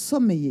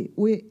nagusomeye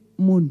we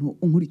muntu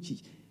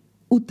unkurikiye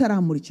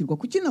utaramurikirwa?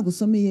 Kuki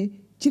nagusomeye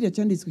kiriya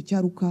cyanditswe cya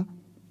Luka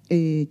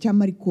cya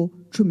Mariko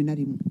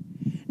 11?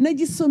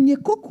 Nagisomye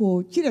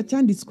koko kiriya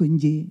cyanditswe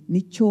nge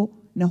nicyo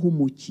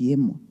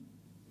nahumukiyemo.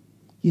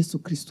 Yesu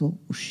Kristo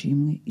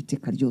ushimwe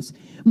iteka ryose.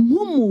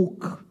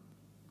 Mpumuka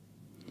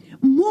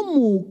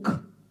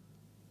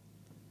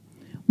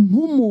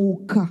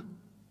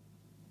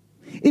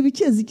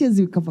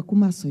ibikezi bikava ku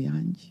maso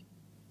yanjye,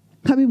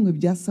 nka bimwe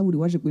bya Sawuli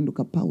waje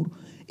guhinduka Pawulo.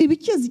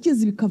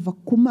 Ibikezi bikava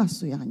ku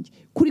maso yanjye,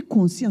 kuri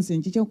conscience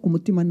yanjye cyangwa ku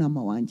mutima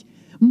nama wanjye.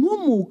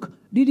 Mpumuka,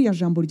 ririya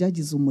jambo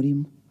ryagize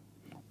umurimo.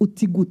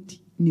 Uti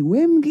guti ni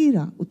we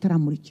mbwira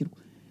utaramurikirwa.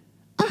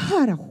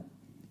 Aharaho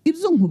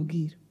ibyo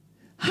nkubwira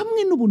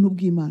hamwe n'ubuntu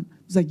bw'Imana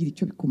uzagira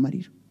icyo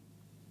bikumarira.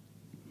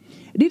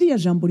 Ririya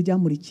jambo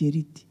ryamurikiye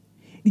riti?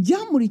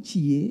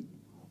 Ryamurikiye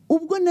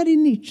ubwo nari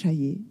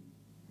nicaye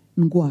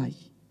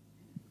ndwaye.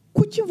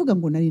 Kuki mvuga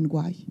ngo nari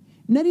ndwaye?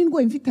 Nari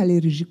ndwaye mfite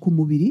allergie ku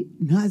mubiri,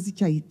 ntazi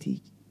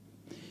icyayiteye.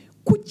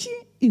 Kuki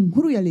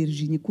inkuru ya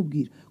allergie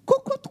nyikubwira?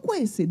 Koko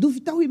twese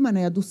dufite aho Imana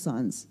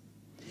yadusanze.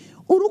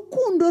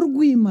 Urukundo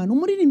rw'Imana,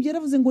 umuririmbyi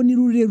yaravuze ngo ni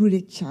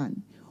rurerure cyane.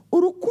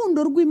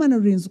 Urukundo rw'Imana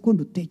rurenze uko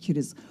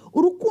ndutekereza.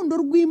 Urukundo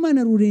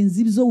rw'Imana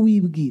rurenze ibyo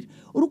wibwira.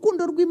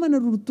 Urukundo rw'Imana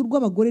ruruta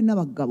urw'abagore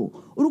n'abagabo.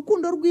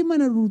 Urukundo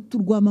rw'Imana ruruta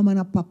urwa mama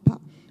na papa.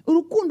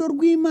 Urukundo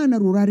rw'Imana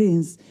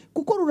rurarenze,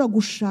 kuko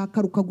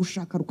ruragushaka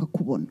rukagushaka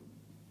rukakubona.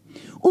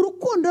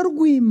 Urukundo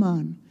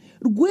rw'Imana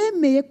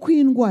rwemeye ko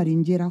indwara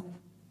ingeraho.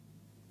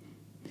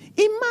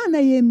 Imana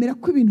yemera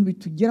ko ibintu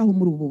bitugeraho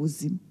muri ubu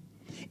buzima.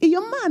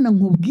 Iyo Mana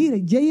nkubwire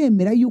jya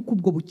yemera yuko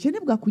ubwo bukene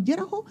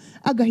bwakugeraho,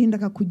 agahinda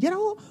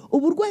kakugeraho,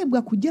 uburwayi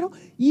bwakugeraho,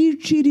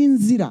 yicira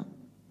inzira.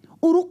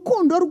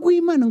 Urukundo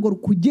rw'Imana ngo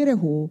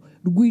rukugereho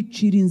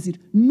rwicira inzira.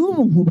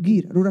 N'ubu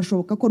nkubwira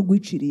rurashoboka ko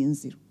rwiciriye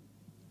inzira.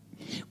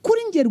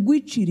 Kuri nge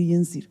rwiciriye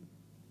inzira.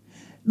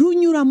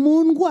 Runyura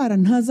mu ndwara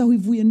ntazi aho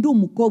ivuye. Ndi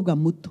umukobwa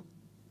muto,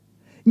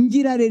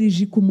 ngira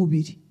allergie ku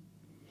mubiri.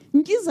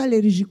 Ngize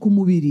allergie ku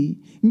mubiri,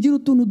 ngira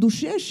utuntu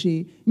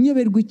dusheshe,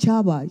 nyoberwa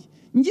icyabaye.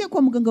 ngiye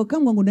kwa muganga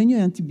bakambwira ngo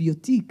nanyoye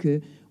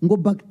antibiyotike ngo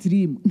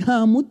bacterium,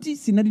 nta muti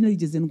sinari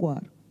narigeze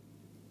ndwara.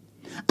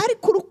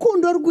 Ariko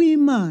urukundo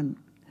rw'Imana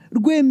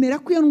rwemera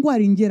ko iyo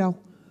ndwara ingeraho,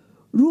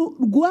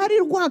 rwari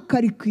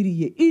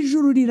rwakarikiriye,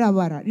 ijuru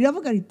rirabara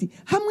riravuga riti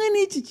hamwe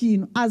n'iki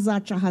kintu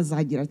azaca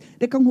hazagira.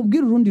 Reka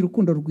nkubwire urundi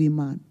rukundo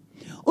rw'Imana.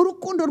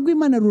 Urukundo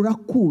rw'Imana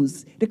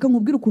rurakuze. Reka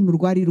nkubwire ukuntu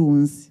rwari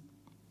runzi.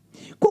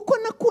 Kuko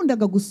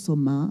nakundaga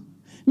gusoma,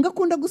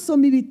 ngakunda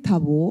gusoma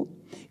ibitabo,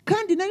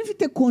 kandi nari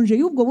mfite konje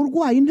y'ubwo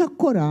burwayi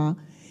ntakora.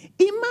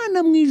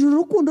 Imana mu ijuru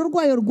urukundo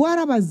rwayo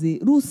rwarabaze,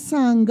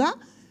 rusanga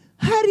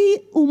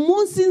hari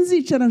umunsi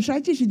nzicara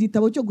nshakisha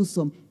igitabo cyo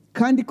gusoma,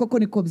 kandi koko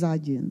niko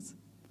byagenze.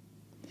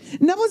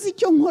 Nabuze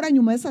icyo nkora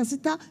nyuma ya saa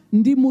sita,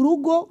 ndi mu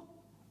rugo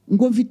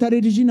ngo mfite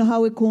allergie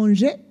nahawe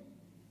konje,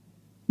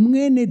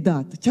 mwene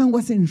data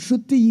cyangwa se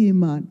inshuti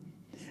y'Imana,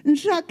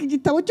 nshaka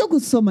igitabo cyo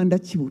gusoma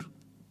ndakibura.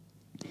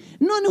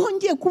 Noneho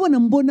ngiye kubona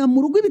mbona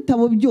mu rugo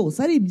ibitabo byose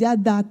ari ibya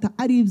data,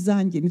 ari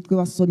ibyanjye, nitwe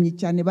basomye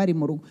cyane bari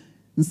mu rugo,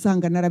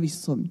 nsanga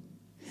narabisomye.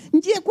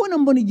 Ngiye kubona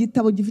mbona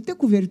igitabo gifite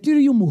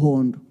couverture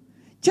y'umuhondo,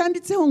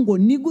 cyanditseho ngo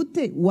ni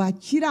gute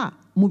wakira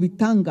mu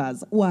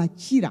bitangaza,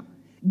 wakira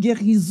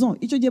guérison.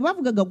 Icyo gihe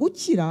bavugaga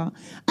gukira,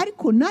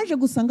 ariko naje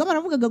gusanga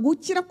baravugaga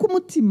gukira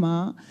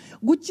k'umutima,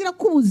 gukira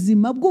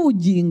k'ubuzima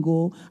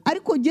bw'ubugingo,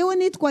 ariko jewe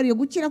nitwariye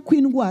gukira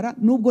kw'indwara,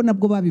 nubwo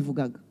nabwo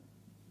babivugaga.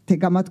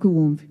 Tega amatwi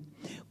wumve.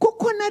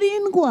 Kuko nari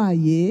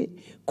ndwaye,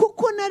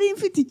 kuko nari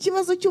mfite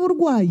ikibazo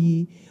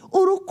cy'uburwayi,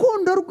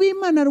 urukundo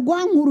rw'Imana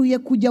rwankuruye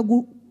kujya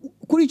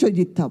kuri icyo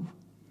gitabo.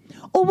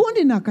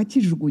 Ubundi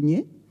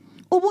nakakijugunye,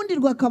 ubundi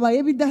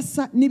rwakabaye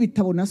bidasa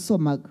n'ibitabo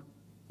nasomaga.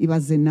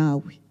 Ibaze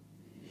nawe.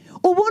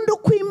 Ubundi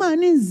uko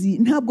Imana inzi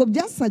ntabwo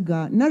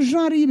byasaga na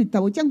genre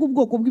y'ibitabo cyangwa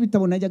ubwoko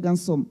bw'ibitabo najyaga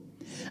nsoma.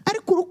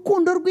 Ariko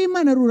urukundo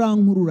rw'Imana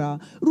rurankurura,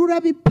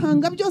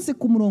 rurabipanga byose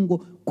ku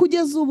murongo.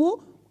 Kugeza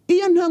ubu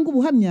iyo ntanga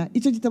ubuhamya,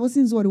 icyo gitabo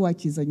sinzi wari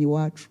wakizanye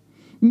iwacu.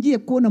 Ngiye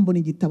kubona mbona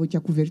igitabo cya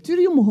couverture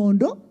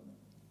y'umuhondo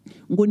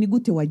ngo ni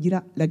gute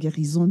wagira la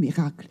guérison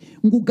miracle,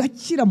 ngo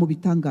ugakira mu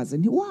bitangaza.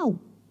 Nti wow,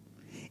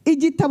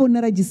 igitabo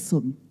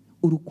naragisomye.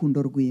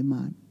 Urukundo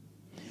rw'Imana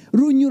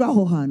runyura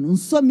aho hantu.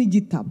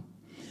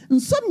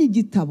 Nsomye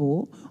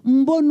igitabo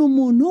mbona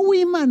umuntu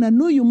w'Imana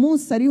n'uyu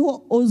munsi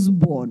ariho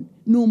Osborne,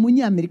 ni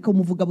umunyamerika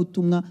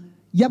w'umuvugabutumwa,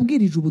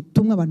 yabwirije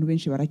ubutumwa abantu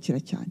benshi barakira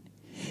cyane.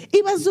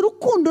 Ibaza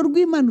urukundo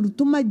rw'Imana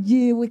rutuma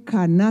jewe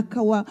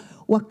kanaka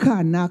wa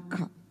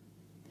kanaka,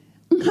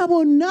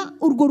 nkabona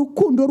urwo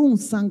rukundo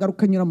runsanga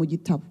rukanyura mu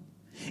gitabo.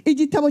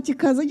 Igitabo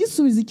kikaza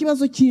gisubiza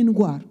ikibazo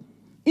cy'indwara.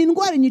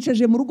 Indwara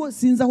inyicaje mu rugo,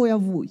 sinzi aho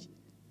yavuye.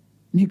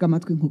 Ntega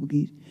amatwi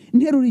nkubwire.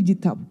 Nterura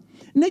igitabo,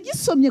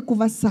 nagisomye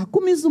kuva saa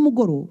 10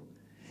 z'umugoroba,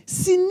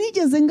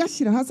 sinigeze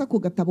ngashyira hasi ako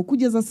gatabo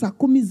kugeza saa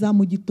 10 za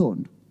mu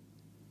gitondo.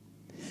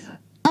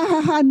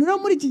 Aha hantu no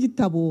muri iki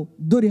gitabo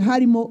dore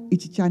harimo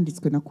iki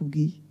cyanditswe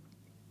nakubwiye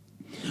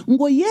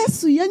ngo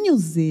Yesu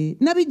yanyuze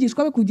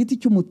n'abigishwa be ku giti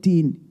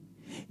cy'umutini.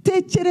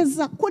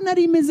 Tekereza ko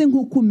nari imeze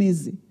nk'uko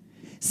umeze.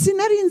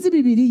 Sinari nzi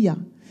Bibiliya,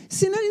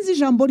 sinari nzi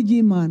ijambo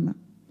ry'Imana,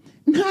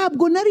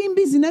 ntabwo nari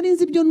mbizi, nari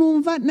nzi ibyo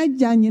numva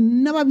najyanye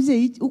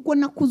n'ababyeyi, uko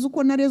nakuze,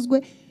 uko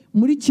narezwe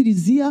muri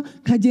kiliziya,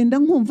 nkagenda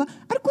nkumva,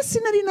 ariko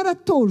sinari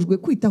naratojwe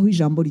kwitaho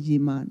ijambo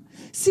ry'Imana.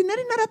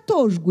 Sinari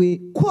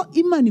naratojwe ko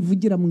Imana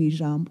ivugira mu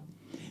ijambo.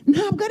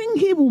 Ntabwo ari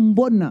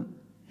nk'ibumbona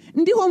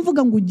ndiho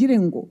mvuga ngo ugire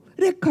ngo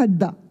reka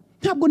da,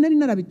 ntabwo nari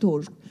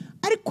narabitojwe.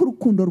 Ariko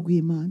urukundo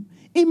rw'Imana,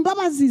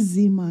 imbabazi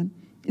z'Imana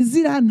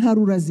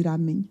zirantarura,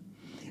 ziramenya,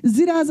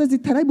 ziraza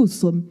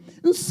zitarabusome.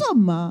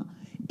 Nsoma,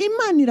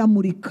 Imana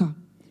iramurika,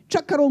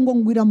 cakarongo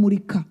ngo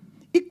iramurika,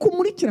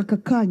 ikumurikira aka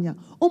kanya.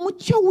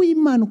 Umucyo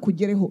w'Imana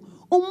ukugereho,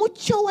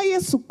 umucyo wa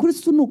Yesu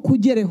Kristo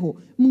nukugereho,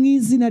 mu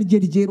izina rye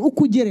ryera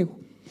ukugereho.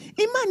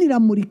 Imana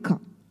iramurika,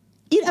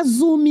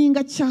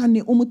 irazuminga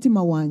cyane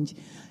umutima wanjye.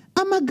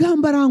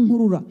 Amagambo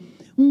arankurura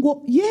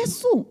ngo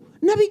Yesu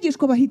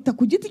n'abigishwa bahita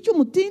ku giti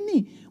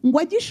cy'umutini, ngo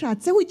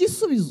agishatseho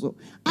igisubizo,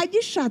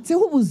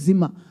 agishatseho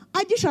ubuzima,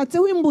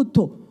 agishatseho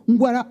imbuto,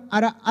 ngo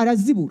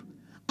arazibura.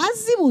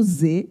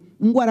 Azibuze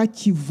ngo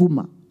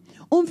arakivuma.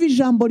 Umva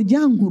ijambo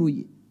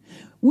ryankuruye.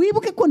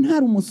 Wibuke ko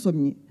ntari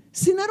umusomyi,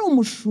 sinari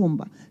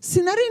umushumba,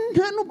 sinari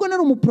nta nubwo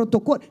nari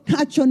umuprotokole,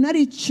 ntacyo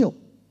nari cyo.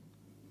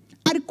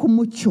 Ariko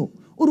umucyo,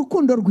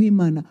 urukundo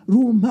rw'Imana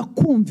rumpa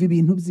kumva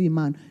ibintu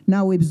by'Imana.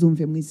 Nawe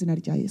byumve mu izina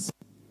rya Yesu.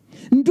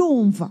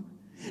 Ndumva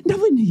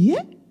ndaboniye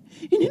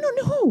ini,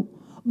 noneho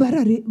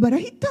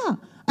barahita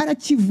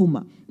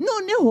arakivuma.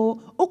 Noneho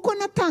uko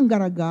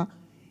natangaraga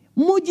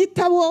mu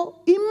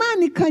gitabo,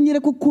 Imana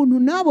ikanyereka ukuntu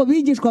nabo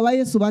bigishwa ba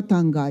Yesu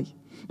batangaye.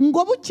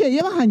 Ngo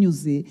bukeye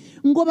bahanyuze,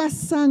 ngo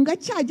basanga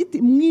cya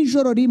giti mu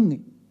ijoro rimwe,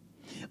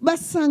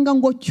 basanga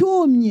ngo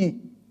cyumye,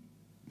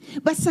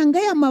 basanga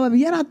ya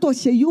mababi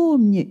yaratoshye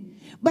yumye,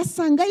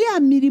 basanga ya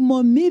mirimo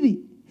mibi,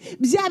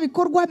 bya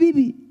bikorwa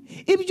bibi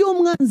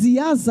iby'umwanzi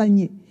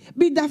yazanye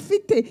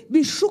bidafite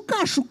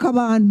bishukashuka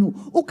abantu,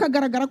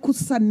 ukagaragara ko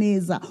usa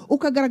neza,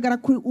 ukagaragara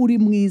ko uri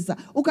mwiza,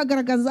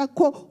 ukagaragaza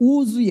ko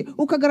wuzuye,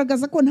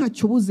 ukagaragaza ko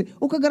ntacyo ubuze,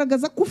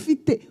 ukagaragaza ko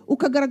ufite,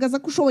 ukagaragaza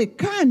ko ushoboye,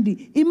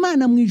 kandi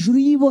Imana mu ijuru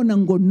yibona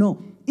ngo no,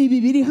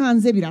 ibi biri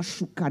hanze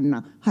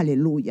birashukana.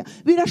 Haleluya.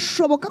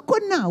 Birashoboka ko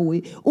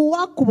nawe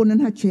uwakubona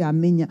ntacyo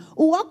yamenya,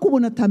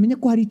 uwakubona atamenya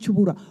ko hari icyo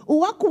ubura,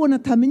 uwakubona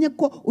atamenya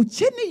ko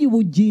ukeneye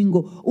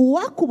ubugingo,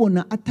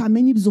 uwakubona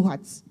atamenya ibyo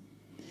uhatse.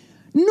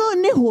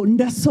 Noneho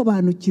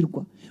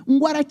ndasobanukirwa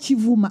ngo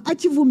arakivuma.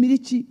 Akivumira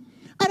iki?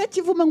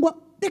 Arakivuma ngo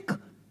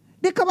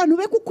reka abantu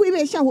be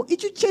kukwibeshyaho,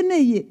 icyo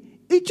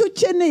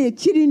ukeneye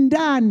kiri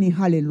ndani.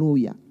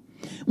 Haleluya.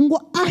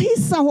 Ngo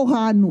ahise aho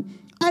hantu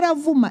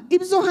aravuma,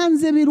 ibyo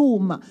hanze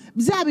biruma,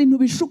 bya bintu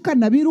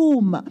bishukana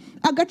biruma,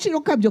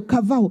 agaciro kabyo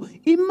kavaho.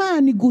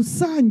 Imana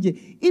igusange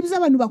ibyo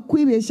abantu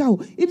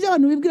bakwibeshyaho, ibyo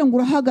abantu bibwira ngo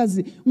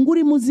urahagaze, ngo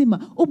uri muzima.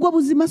 Ubwo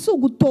buzima si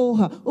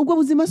ugutoha, ubwo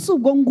buzima si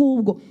ubwo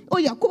ngubwo.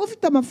 Oya, kuba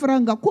ufite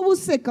amafaranga, kuba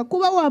useka,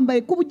 kuba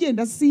wambaye, kuba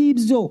ugenda, si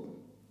ibyo.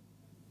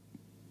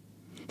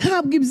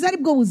 Ntabwo ibyo ari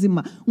bwo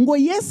buzima. Ngo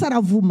Yesu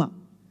aravuma,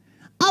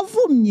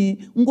 avumye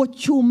ngo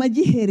cyuma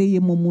gihereye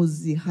mu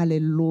muzi.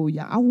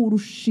 Haleluya. Aho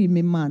urushima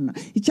Imana.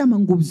 Icyama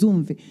ngo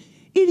ubyumve,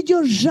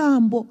 iryo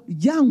jambo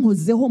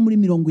ryankozeho muri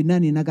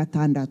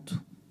 86.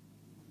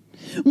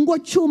 Ngo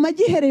cyuma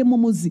gihereye mu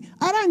muzi.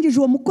 Arangije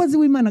uwo mukozi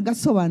w'Imana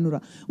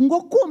agasobanura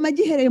ngo kuma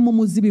gihereye mu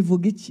muzi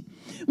bivuga iki?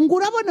 Ngo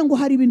urabona ngo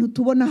hari ibintu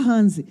tubona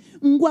hanze,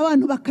 ngo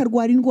abantu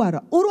bakarwara indwara.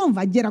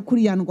 Urumva agera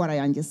kuri ya ndwara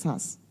yanjye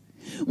sasa,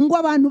 ngo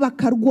abantu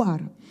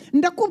bakarwara.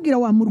 Ndakubwira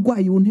wa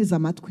murwayi unteze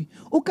amatwi,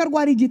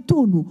 ukarwara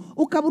igituntu,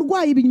 ukaba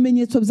urwaye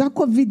ibimenyetso bya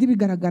COVID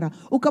bigaragara,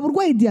 ukaba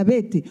urwaye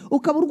diabete,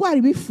 ukaba urwara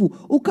ibifu,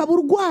 ukaba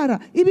urwara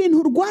ibintu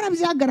urwara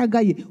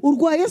byagaragaye,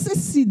 urwaye se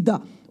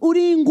sida,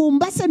 uri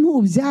ingumba se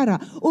ntubyara,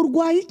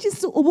 urwaye iki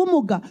se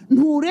ubumuga,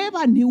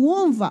 ntureba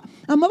ntiwumva,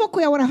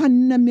 amaboko yawe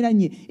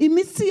arahanamiranye,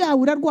 imitsi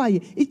yawe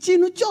urarwaye,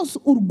 ikintu cyose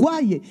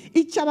urwaye,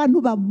 icyo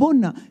abantu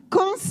babona,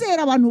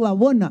 kanseri abantu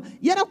babona,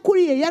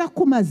 yarakuriye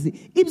yarakumaze,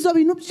 ibyo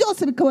bintu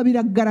byose bikaba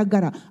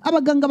biragaragara,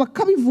 abaganga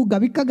bakabivuga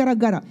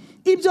bikagaragara.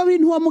 Ibyo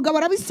bintu uwo mugabo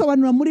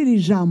arabisobanura muri iri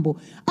jambo,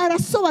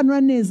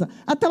 arasobanura neza,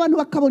 ati abantu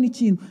bakabona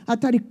ikintu,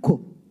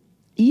 atariko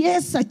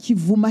Yesu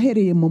akivuma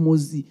ahereye mu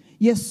muzi.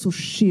 Yesu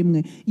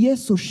ushimwe,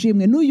 Yesu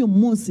ushimwe. N'uyu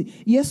munsi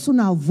Yesu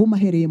navuma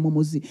ahereye mu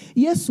muzi,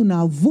 Yesu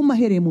navuma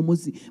ahereye mu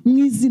muzi, mu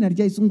izina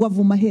rya Yesu. Ngo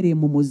avuma ahereye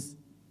mu muzi.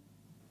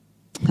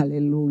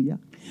 Haleluya.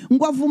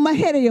 Ngo avuma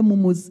ahereye mu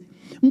muzi.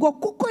 Ngo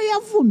kuko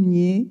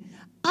yavumye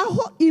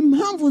aho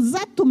impamvu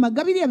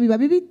zatumaga biriya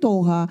bibabi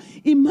bitoha,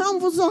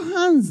 impamvu zo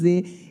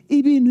hanze,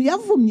 ibintu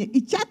yavumye,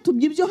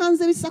 icyatumye ibyo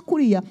hanze bisa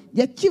kuriya,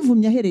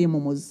 yakivumye ahereye mu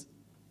muzi.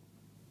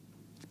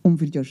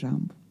 Umva iryo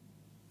jambo.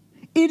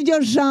 Iryo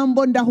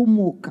jambo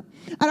ndahumuka.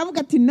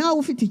 Aravuga ati nawe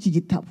ufite iki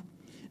gitabo,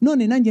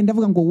 none nanjye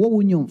ndavuga ngo wowe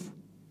unyumva.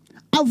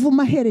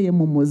 Avuma ahereye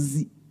mu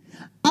muzi,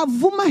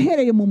 avuma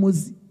ahereye mu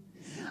muzi,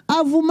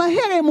 avuma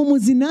ahereye mu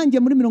muzi. Nanjye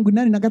muri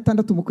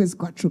 86 mu kwezi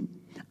kwa 10,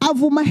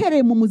 avuma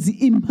ahereye mu muzi.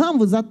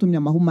 Impamvu zatumye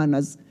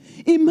amahumanaza,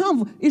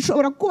 impamvu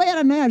ishobora kuba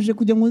yaranayaje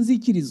kugira ngo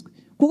nzikirizwe,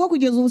 kuko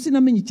kugeza ubu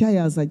sinamenye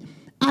icyayazanye.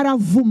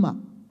 Aravuma,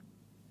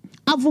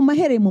 avuma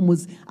ahereye mu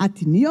muzi.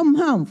 Ati niyo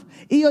mpamvu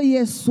iyo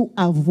Yesu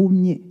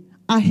avumye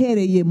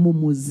ahereye mu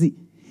muzi,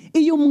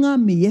 iyo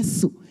umwami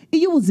Yesu,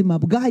 iyo ubuzima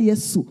bwa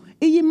Yesu,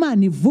 iyo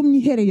Imana ivumye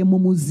ihereye mu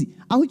muzi,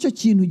 aho icyo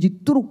kintu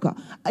gituruka,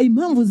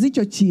 impamvu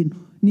z'icyo kintu,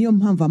 niyo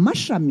mpamvu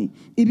amashami,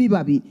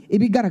 ibibabi,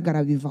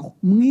 ibigaragara bivaho.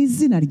 Mu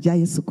izina rya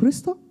Yesu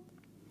Kristo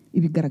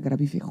ibigaragara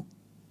biveho.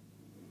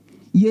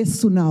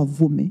 Yesu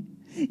navume,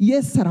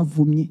 Yesu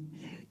aravumye.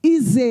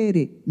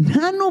 Izere.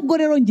 Nta nubwo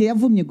rero ngiye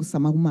yavumye gusa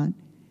mahumane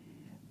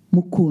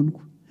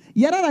mukundwa.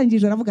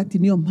 Yararangije aravuga ati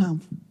niyo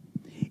mpamvu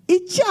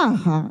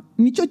icyaha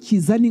nicyo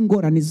kizana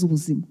ingorane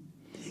z'ubuzima,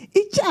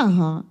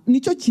 icyaha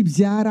nicyo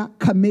kibyara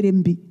kamere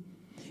mbi.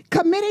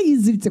 Kamere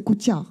yiziritse ku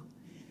cyaha.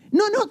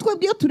 Noneho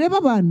twebwe iyo tureba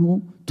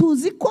abantu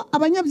tuzi ko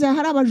abanyabyaha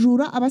ari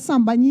abajura,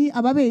 abasambanyi,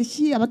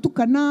 ababeshyi,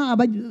 abatukana,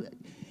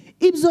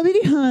 ibyo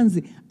biri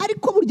hanze,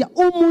 ariko burya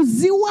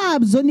umuzi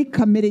wabyo ni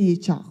kamere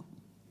y'icyaha.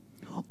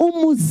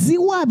 Umuzi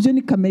wabyo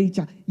ni kamere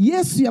y'icyaha.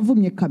 Yesu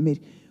yavumye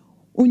kamere.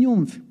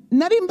 Unyumve,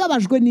 nari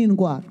mbabajwe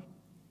n'indwara,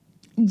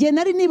 nge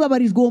nari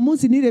nibabarijwe uwo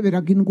munsi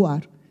nireberaga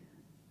indwara,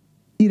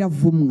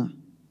 iravumwa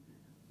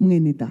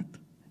mwene data.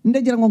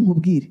 Ndagira ngo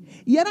nkubwire,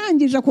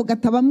 yarangije ako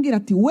gatabo ambwira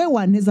ati we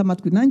wanteze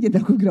amatwi, nanjye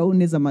ndakubwira wowe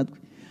uneze amatwi.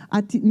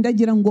 Ati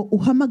ndagira ngo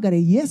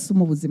uhamagare Yesu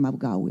mu buzima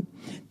bwawe,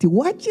 ati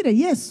wakire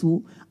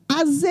Yesu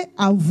aze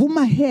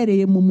avuma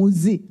ahereye mu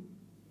muzi,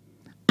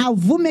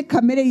 avume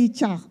kamere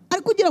y'icyaha.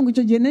 Ariko kugira ngo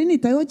icyo gihe nari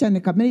nitayeho cyane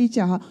kamere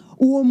y'icyaha,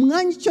 uwo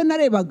mwanya icyo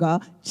narebaga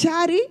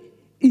cyari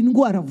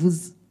indwara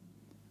avuze.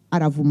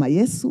 Aravuma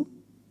Yesu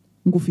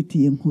ngo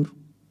ufitiye inkuru.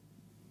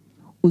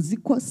 Uzi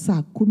ko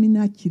saa 10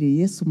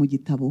 nakiriye Yesu mu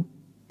gitabo,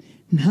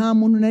 nta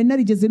muntu nari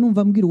narigeze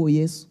numva ambwira uwo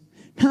Yesu,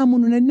 nta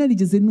muntu nari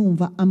narigeze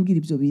numva ambwira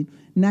ibyo bintu.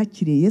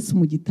 Nakiriye Yesu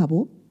mu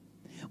gitabo,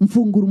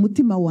 mfungura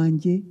umutima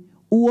wanjye.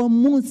 Uwo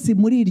munsi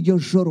muri iryo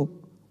joro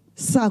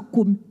saa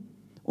 10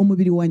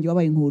 umubiri wanjye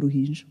wabaye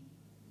nk'uruhinja.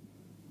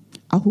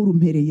 aho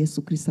urumpereye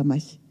Yesu Kristo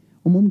amashyi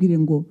umubwire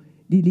ngo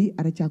Lili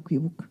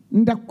aracyakwibuka.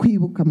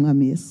 Ndakwibuka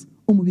mwami Yesu,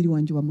 umubiri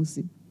wanjye wa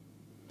muzima.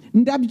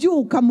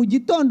 Ndabyuka mu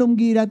gitondo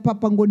mbwira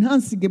papa ngo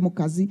ntansige mu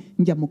kazi,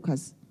 njya mu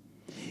kazi.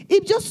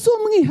 Ibyo si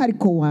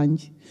umwihariko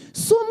wanjye,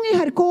 si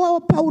umwihariko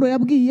wa Paulo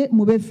yabwiye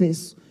mu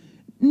Befeso.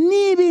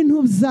 Ni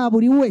ibintu bya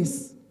buri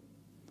wese.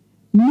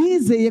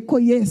 Nizeye ko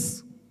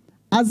Yesu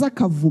aza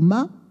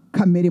akavuma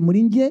kamere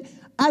muri nge,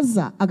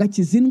 aza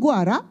agakiza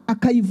indwara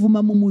akayivuma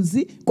mu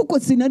muzi, kuko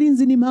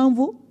sinarinzi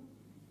n'impamvu.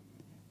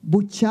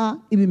 Bucya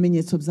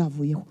ibimenyetso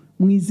byavuyeho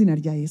mu izina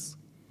rya Yesu.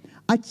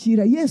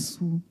 Akira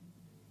Yesu,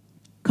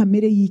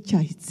 kamere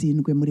y'icyaha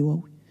itsindwe muri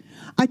wowe.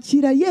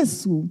 Akira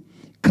Yesu,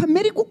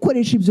 kamere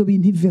gukoresha ibyo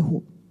bintu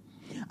iveho.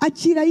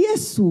 Akira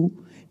Yesu,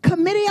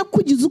 kamere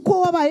yakugize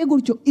uko wabaye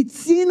gutyo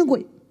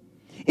itsindwe.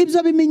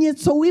 Ibyo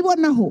bimenyetso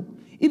wibonaho,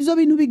 ibyo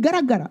bintu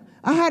bigaragara,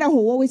 ahari aho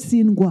wowe si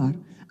indwara,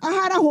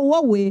 ahari aho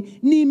wowe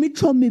ni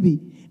imico mibi,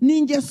 ni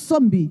ingeso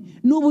mbi,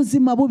 ni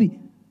ubuzima bubi.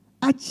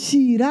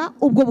 Akira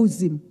ubwo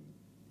buzima.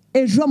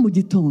 Ejo mu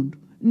gitondo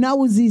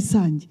nawe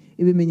uzisange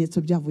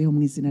ibimenyetso byavuyeho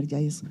mu izina rya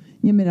Yesu.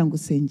 Nyemerera ngo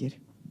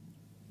usengere.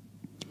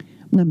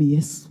 Mwami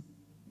Yesu,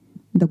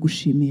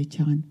 ndagushimiye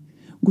cyane.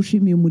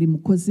 Ngushimiye umurimo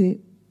ukoze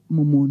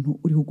mu muntu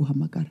uriho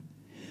guhamagara.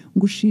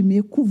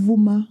 Ngushimiye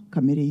kuvuma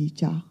kamere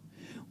y'icyaha.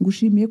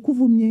 Ngushimiye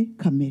kuvumye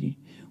kamere.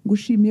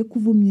 Ngushimiye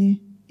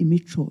kuvumye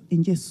imico,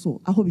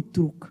 ingeso, aho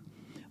bituruka.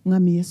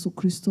 Mwami Yesu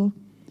Kristo,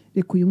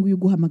 reka uyu nguyu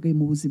uguhamagaye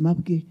mu buzima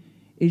bwe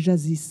ejo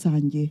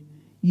azisange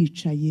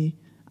yicaye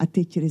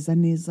atekereza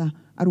neza,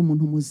 ari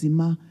umuntu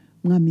muzima.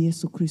 Mwami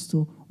Yesu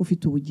Kristo,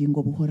 ufite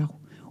ubugingo buhoraho.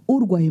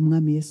 Urwaye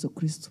mwami Yesu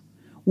Kristo,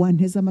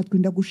 wanteze amatwi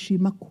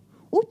ndagushima ko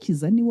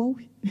ukiza ni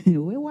wowe.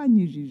 We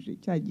wanyijije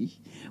cyagiye.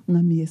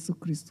 Mwami Yesu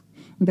Kristo,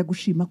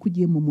 ndagushima ko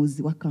ugiye mu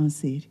muzi wa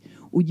kanseri,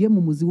 ugiye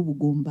mu muzi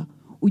w'ubugumba,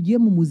 ugiye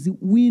mu muzi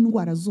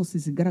w'indwara zose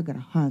zigaragara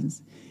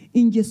hanze,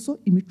 ingeso,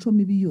 imico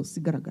mibi yose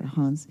igaragara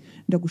hanze.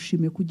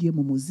 Ndagushimiye ko ugiye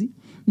mu muzi,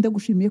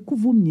 ndagushimiye ko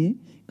uvumye,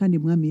 kandi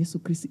mwami Yesu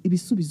Kristo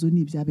ibisubizo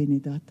ni ibya bene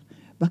data.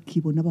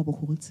 Bakibona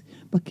babohotse,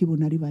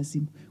 bakibona ari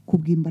bazima,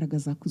 kubw'imbaraga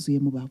zakuzuye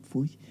mu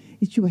bapfuye.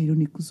 Icyubahiro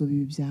n'ikuzo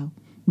bibi byawe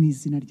mu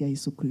izina rya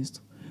Yesu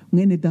Kristo.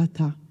 Mwene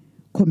data,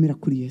 komera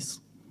kuri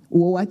Yesu.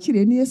 Uwo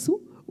wakiriye ni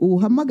Yesu,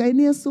 uhamagaye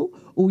ni Yesu,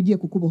 ugiye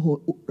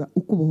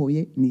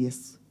ukubohoye ni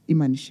Yesu.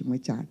 Imana ishimwe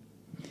cyane.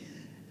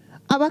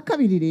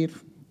 Abakabiri rero,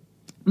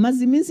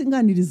 maze iminsi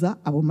nganiriza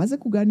abo maze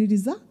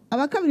kuganiriza.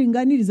 Abakabiri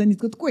nganiriza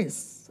nitwe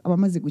twese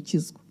abamaze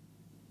gukizwa.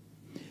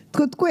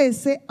 Twe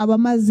twese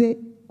abamaze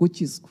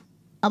gukizwa,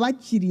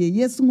 abakiriye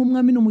Yesu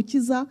nk'umwami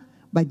n'umukiza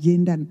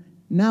bagendana.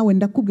 Nawe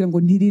ndakubwira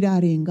ngo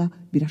ntirirarenga,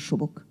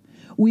 birashoboka.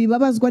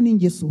 Wibabazwa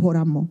n'ingeso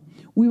uhoramo,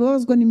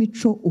 wibabazwa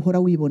n'imico uhora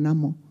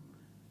wibonamo,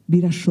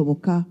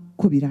 birashoboka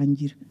ko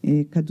birangira.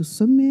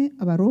 Kadusome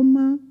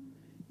Abaroma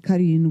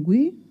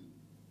 7,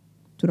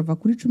 turava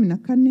kuri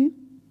 14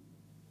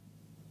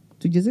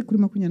 tugeze kuri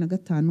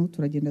 25,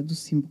 turagenda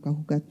dusimbuka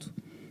ho gato.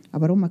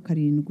 Abaroma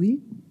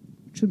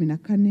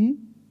 7:14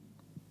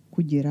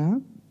 kugera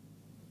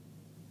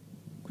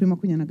kuri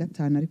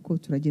 25, ariko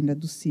turagenda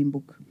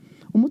dusimbuka.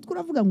 Umutwe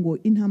uravuga ngo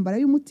intambara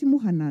y'umutima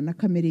uhana na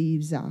kamere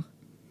y'ibyaha.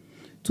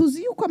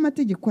 Tuzi yuko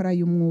amategeko ari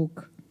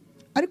ay'umwuka,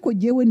 ariko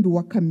jyewe ndi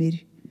uwa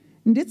kamere,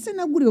 ndetse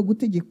naguriwe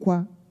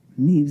gutegekwa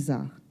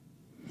n'ibyaha.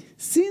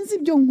 Sinzi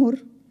ibyo nkora,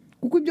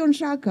 kuko ibyo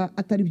nshaka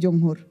atari byo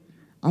nkora,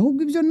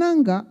 ahubwo ibyo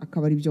nanga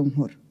akaba ari byo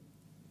nkora.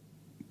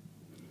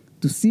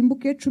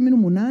 Dusimbuke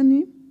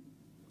 18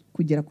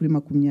 kugera kuri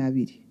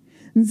 20.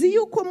 Nzi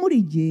yuko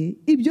muri jye,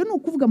 ibyo ni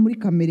ukuvuga muri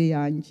kamere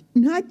yanjye,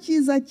 nta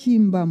cyiza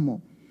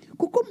kimbamo,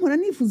 kuko mpora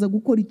nifuza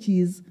gukora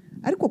icyiza,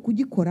 ariko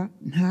kugikora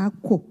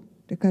ntako.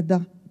 Reka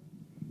da,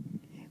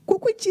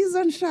 kuko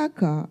icyiza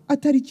nshaka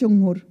atari cyo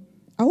nkora,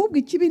 ahubwo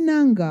ikibi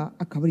nanga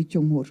akaba ari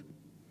cyo nkora.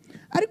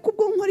 Ariko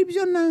ubwo nkora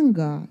ibyo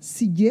nanga,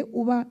 si jye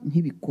uba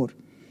nkibikora,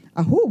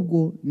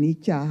 ahubwo ni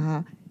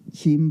icyaha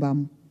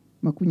kimbamo.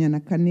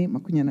 24,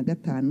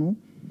 25.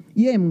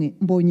 Yemwe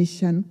mbonye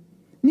ishyano,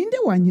 ninde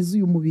wankiza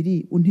uyu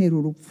mubiri untera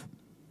urupfu?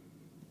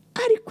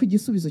 Ariko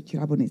igisubizo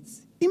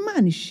kirabonetse.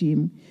 Imana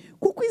ishimwe,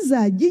 kuko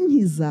izajya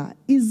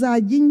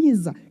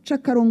inkiza.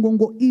 Cakarongo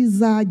ngo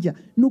izajya,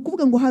 ni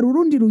ukuvuga ngo hari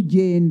urundi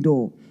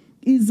rugendo.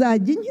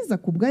 Izajya inkiza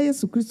ku bwa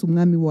Yesu Kristo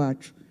umwami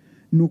wacu.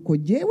 Nuko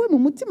jyewe mu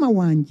mutima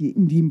wanjye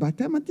ndi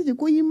imbata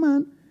y'amategeko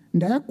y'Imana,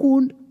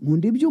 ndayakunda,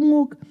 nkunda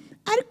iby'umwuka,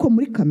 ariko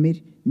muri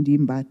kamere ndi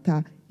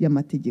imbata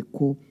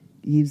y'amategeko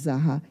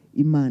y'ibyaha.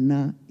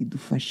 Imana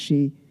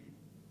idufashe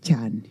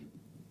cyane.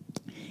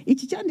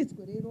 Iki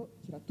cyanditswe rero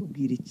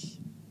kiratubwira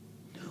iki?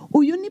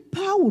 Uyu ni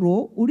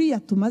Paulo uriya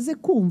tumaze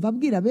kumva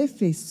abwira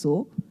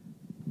Abefeso.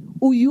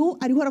 Uyu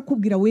ariho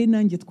arakubwira we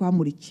nanjye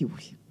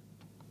twamurikiwe.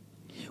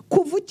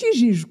 Kuva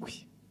ukijijwe,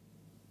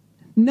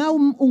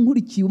 nawe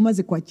unkurikiye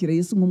umaze kwakira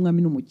Yesu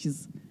nk'umwami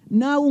n'umukiza,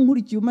 nawe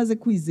unkurikiye umaze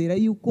kwizera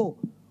yuko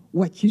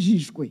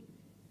wakijijwe,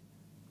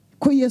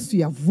 ko Yesu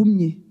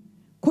yavumye,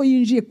 ko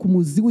yinjiye ku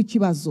muzi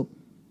w'ikibazo.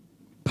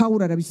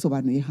 Paulo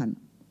arabisobanuye hano.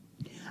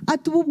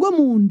 Ati ubwo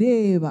mu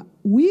ndeba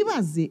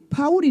wibaze,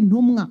 Paulo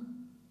intumwa,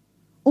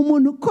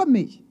 umuntu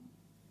ukomeye,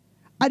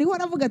 ariho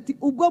aravuga ati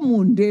ubwo mu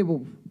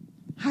ndebo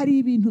hari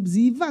ibintu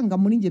byivanga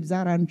muri nge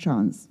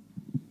byarancanze.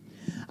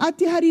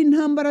 Ati hari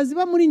intambara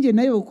ziba muri nge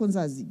nayo uko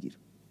nzazigira.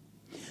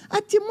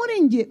 Ati muri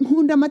nge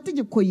nkunda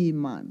amategeko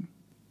y'Imana,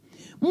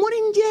 muri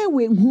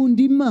ngewe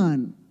nkunda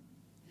Imana,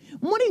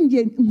 muri nge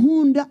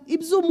nkunda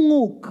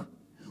iby'umwuka,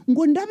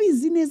 ngo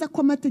ndabizi neza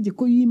ko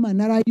amategeko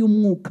y'Imana ari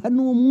ay'umwuka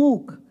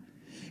n'umwuka,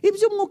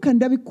 iby'umwuka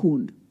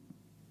ndabikunda.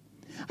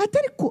 Ati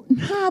ariko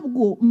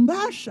ntabwo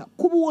mbasha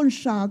kuba uwo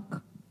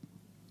nshaka.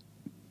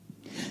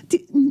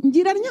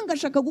 Ngira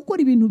ngashaka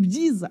gukora ibintu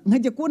byiza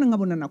nkajya kubona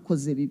nkabona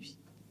nakoze bibi.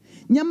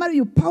 Nyamara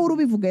uyu Pawulo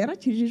bivuga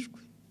yarakijijwe.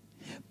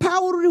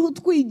 Pawulo uriho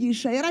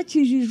utwigisha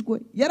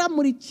yarakijijwe,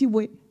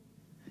 yaramurikiwe,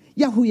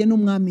 yahuye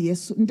n'umwami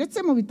Yesu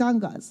ndetse mu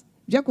bitangaza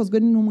byakozwe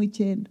n'intumwa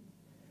 9.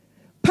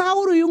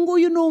 Pawulo uyu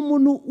nguyu ni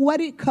umuntu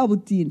wari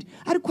kabutindi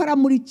ariko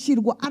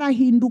aramurikirwa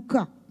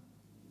arahinduka.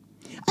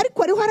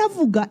 Ariko ariho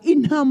aravuga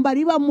intambara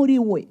iba muri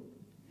we,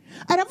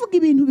 aravuga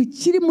ibintu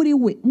bikiri muri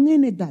we.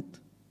 Mwene data,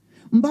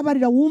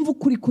 mbabarira wumva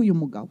ukuri k'uyu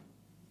mugabo.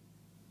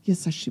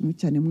 Yesu ashimwe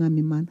cyane mwami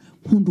Imana,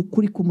 nkunda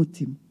ukuri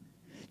k'umutima.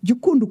 Jya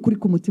ukunda ukuri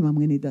k'umutima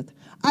mwene data.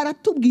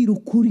 Aratubwira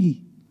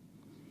ukuri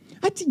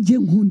ati jye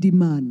nkunda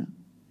Imana,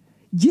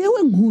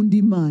 jyewe nkunda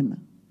Imana,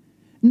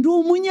 ndi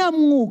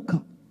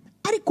umunyamwuka,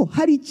 ariko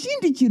hari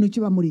ikindi kintu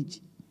kiba muri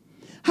jye,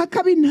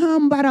 hakaba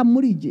intambara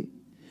muri jye,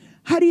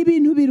 hari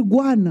ibintu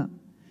birwana.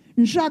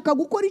 Nshaka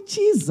gukora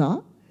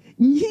icyiza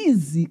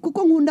nkizi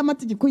kuko nkunda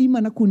amategeko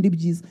y'Imana, akunda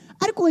ibyiza,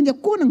 ariko njya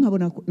kubona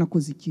nkabona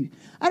nakoze ikibi.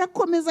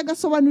 Arakomeza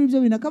agasobanura ibyo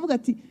bintu akavuga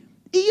ati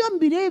iyo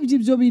mbirebye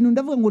ibyo bintu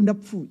ndavuga ngo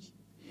ndapfuye.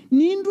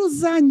 Ninde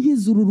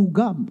uzankiza uru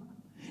rugamba?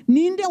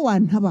 Ninde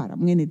wantabara?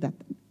 Mwene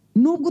data,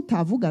 nubwo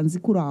utavuga nzi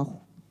kuri aho,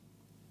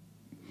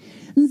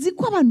 nzi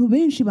ko abantu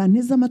benshi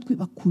banteze amatwi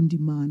bakunda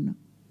Imana,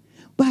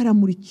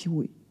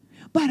 baramurikiwe,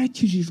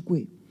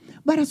 barakijijwe,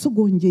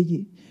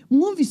 barasogongeye,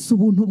 mwumvise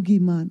ubuntu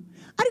bw'Imana,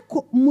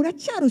 ariko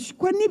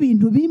muracyarushywa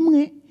n'ibintu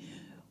bimwe.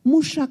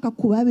 Mushaka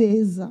kuba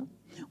beza,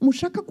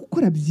 mushaka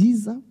gukora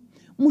byiza,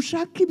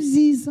 mushaka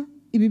ibyiza,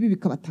 ibibi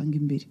bikabatanga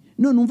imbere.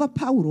 None umva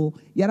Pawulo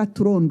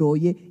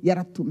yaraturondoye,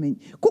 yaratumenye,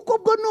 kuko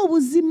ubwo ni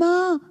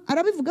ubuzima.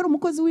 Arabivuga ari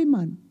umukozi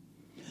w'Imana,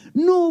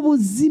 ni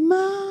ubuzima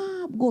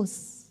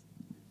bwose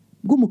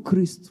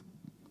bw'umukristo,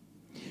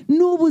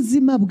 ni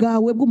ubuzima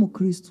bwawe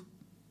bw'umukristo.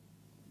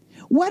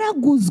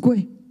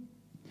 Waraguzwe,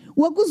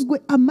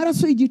 waguzwe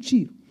amaraso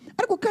y'igiciro,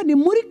 ariko kandi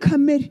muri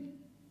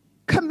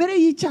kamere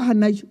y'icyaha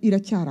nayo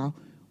iracyaraho.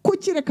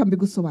 Kuki? Reka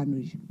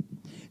mbigusobanurire.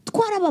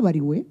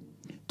 Twarababariwe,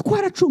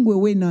 twaracunguwe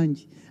we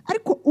nanjye,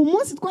 ariko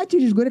umunsi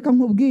twakijijwe, reka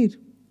nkubwire,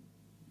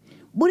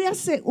 buriya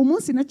se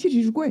umunsi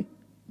nakijijwe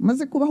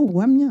maze kubaho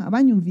ubuhamya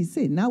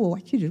abanyumvise, nawe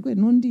wakijijwe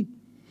n'undi,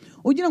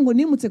 ugira ngo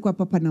nimutse kwa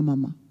papa na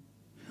mama?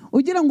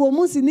 Ugira ngo uwo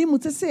munsi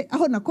nimutse se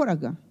aho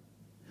nakoraga?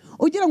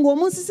 Ugira ngo uwo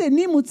munsi se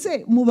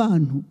nimutse mu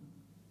bantu?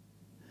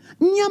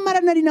 Nyamara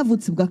nari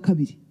navutse bwa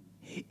kabiri,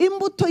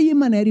 imbuto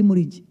y'Imana yari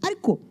muri jye,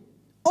 ariko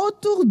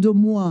autour de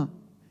moi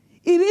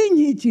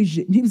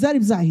ibinkikije ntibyari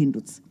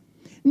byahindutse.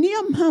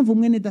 Niyo mpamvu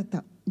mwene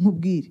data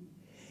nkubwire,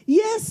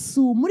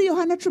 Yesu muri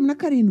Yohana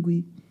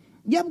 17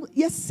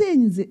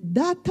 yasenze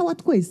Data wa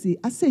twese,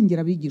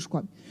 asengera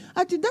abigishwa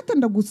ati Data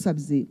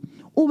ndagusabye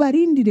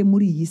ubarindire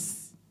muri iyi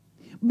si,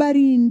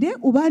 barinde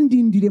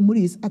ubandindire muri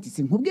iyi si. Ati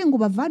sinkubwiye ngo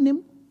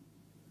bavanemo,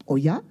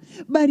 oya,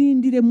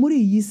 barindire muri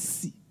iyi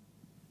si.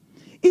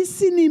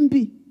 Isi ni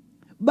mbi,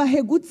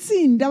 bahe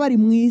gutsinda bari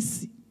mu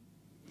isi.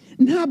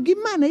 Ntabwo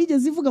Imana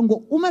yigeze ivuga ngo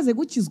umaze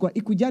gukizwa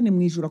ikujyane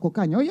mu ijuru ako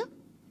kanya, oya.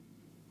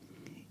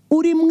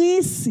 Uri mu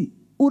isi,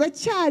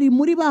 uracyari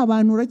muri ba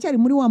bantu, uracyari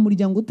muri wa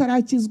muryango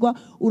utarakizwa,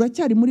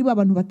 uracyari muri ba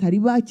bantu batari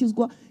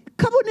bakizwa.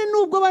 Kabone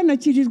nubwo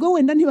banakijijwe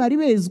wenda ntibari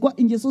bezwa,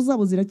 ingeso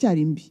zabo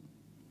ziracyari mbi.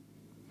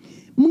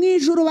 Mu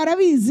ijuru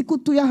barabizi ko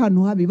utuye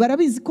ahantu habi,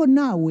 barabizi ko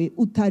nawe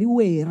utari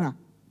wera.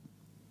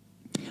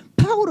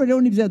 Pawulo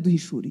rero nibyo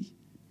yaduhishuriye,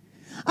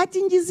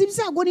 ati ngize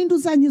ibyago ninde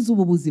uzankiza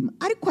ubu buzima?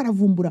 Ariko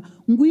aravumbura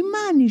ngo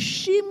Imana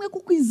ishimwe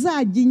kuko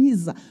izajya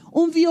inkiza.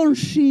 Umva iyo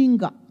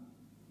nshinga,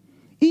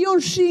 iyo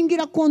nshinga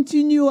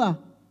irakontinua,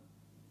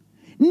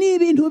 ni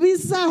ibintu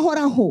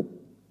bizahoraho,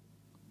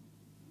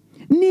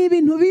 ni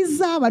ibintu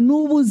bizaba, ni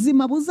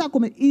ubuzima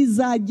buzakomeza,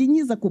 izajya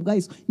inkiza ku bwa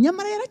Yesu.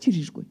 Nyamara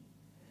yarakijijwe,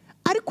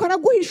 ariko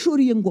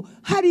araguhishuriye ngo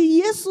hari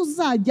Yesu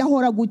uzajya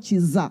ahora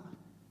gukiza.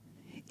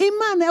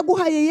 Imana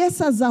yaguhaye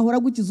Yesu azahora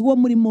gukiza. Uwo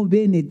murimo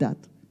bene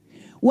data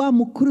wa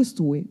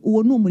mukristo we,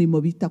 uwo ni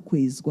umurimo bita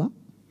kwezwa,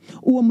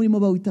 uwo murimo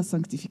bawita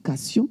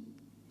sanctification.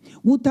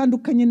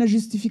 Gutandukanye na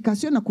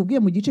justification nakubwiye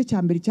mu gice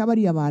cya mbere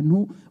cy'abari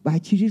abantu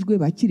bakijijwe,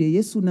 bakiriye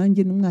Yesu,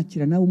 nanjye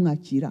n'umwakira nawe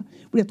umwakira,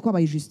 buriya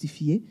twabaye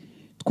justifié,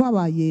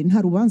 twabaye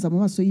nta rubanza mu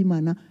maso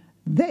y'Imana.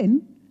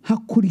 Then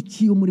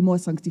hakurikiye umurimo wa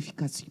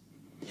sanctification,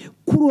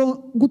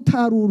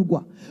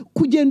 gutarurwa,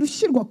 kugenda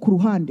ushyirwa ku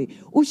ruhande,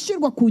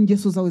 ushyirwa ku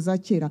ngeso zawe za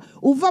kera,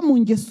 uva mu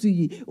ngeso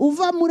iyi,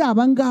 uva muri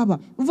abangaba,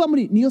 uva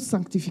muri niyo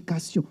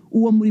sanctification.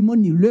 Uwo murimo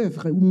ni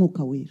l'œuvre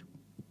y'Umwuka Wera.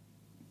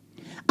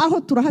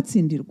 Aho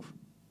turahatsindirwa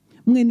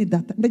mwene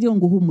data, ndagira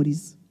ngo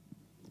uhumurize,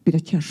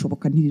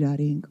 biracyashoboka,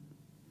 ntirirarenga.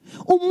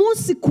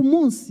 Umunsi ku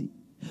munsi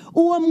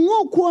uwo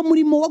mwuka, uwo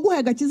murimo waguhaye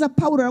agakiza,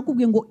 Pawulo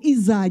arakubwiye ngo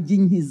izajya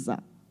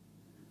inkiza.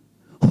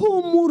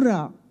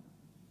 Humura.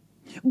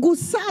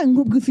 Gusa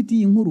nk'ubwo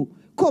ifitiye inkuru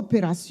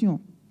cooperation.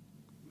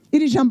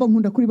 Iri jambo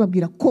nkunda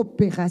kuribabwira,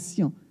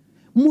 cooperation.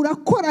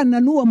 Murakorana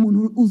n'uwo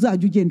muntu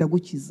uzajya ugenda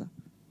gukiza,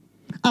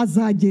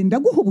 azagenda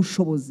guha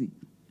ubushobozi.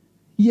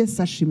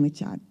 Yesu ashimwe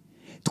cyane.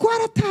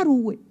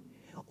 Twarataruwe.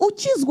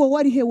 Ukizwa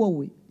wari he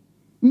wowe?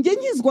 Nge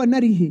nkizwa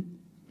nari he?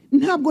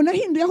 Ntabwo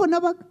nahinduye aho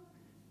nabaga,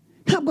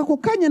 ntabwo ako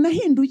kanya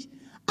nahinduye,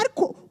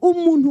 ariko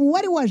umuntu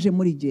wari waje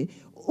muri jye,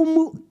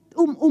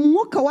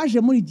 umwuka waje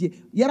muri jye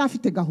yari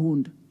afite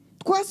gahunda.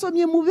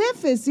 Twasomye mu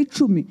Befesi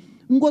 10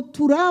 ngo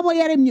turabo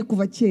yaremye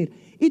kuva kera,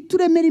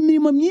 ituremera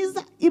imirimo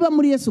myiza iba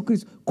muri Yesu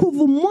Kristo.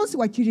 Kuva umunsi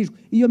wakirijwe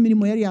iyo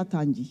mirimo yari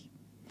yatangiye.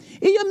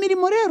 Iyo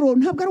mirimo rero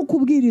ntabwo ari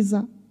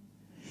ukubwiriza,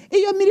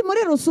 iyo mirimo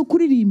rero si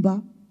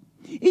ukuririmba,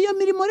 iyo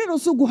mirimo rero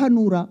si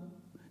uguhanura.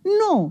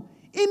 No,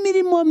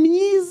 imirimo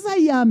myiza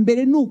ya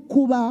mbere ni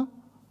ukuba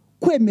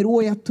kwemera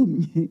uwo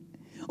yatumye.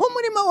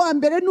 Umurimo wa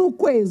mbere ni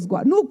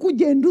ukwezwa, ni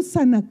ukugenda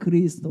usa na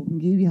Kristo.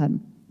 Ngibi hano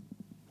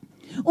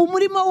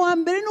umurimo wa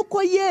mbere ni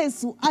uko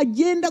Yesu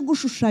agenda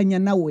gushushanya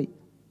nawe,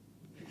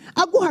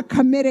 aguha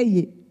kamere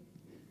ye.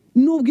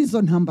 Nubwo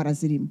izo ntambara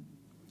zirimo,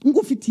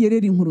 ngufitiye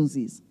rero inkuru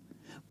nziza.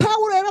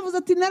 Pawulo yaravuze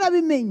ati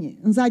narabimenye,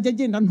 nzajya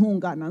agenda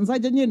ntungana,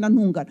 nzajya ngenda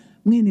ntungana.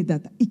 Mwene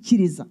data,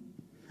 ikiriza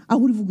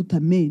aho uri vuga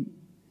utamene,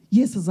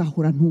 Yesu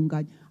azahora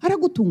ntunganya,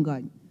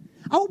 aragutunganya.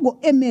 Ahubwo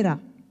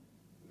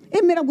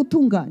emera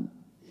gutunganya,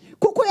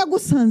 kuko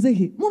yagusanze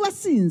he? Mu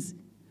basinzi,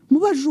 mu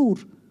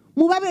bajura,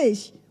 mu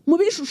babeshyi, mu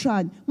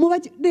bishushanya,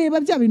 reba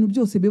bya bintu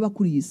byose biba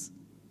kuri isi.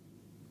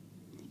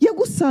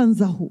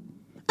 Yagusanze aho,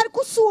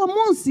 ariko si uwo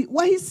munsi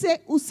wahise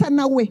usa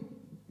nawe.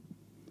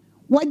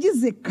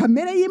 Wagize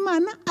kamere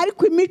y'Imana,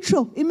 ariko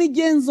imico,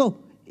 imigenzo,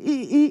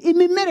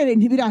 imimerere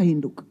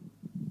ntibirahinduka.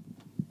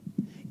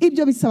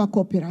 Ibyo bisaba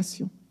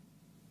cooperation.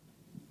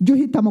 Jya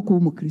uhitamo kuba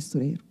umukristo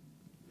rero.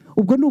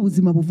 Ubwo ni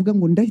ubuzima buvuga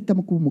ngo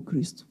ndahitamo kuba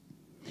umukristo.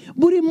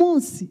 Buri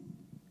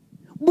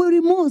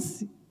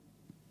munsi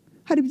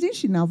hari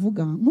byinshi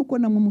navuga, nkuko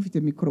namwe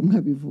mufite mikoro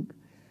mwabivuga.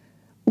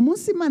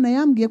 Umunsi Imana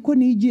yambwiye ko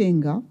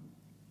nigenga,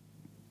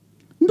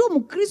 ndi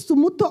umukristo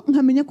muto,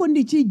 nkamenya ko ndi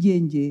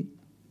ikigenge,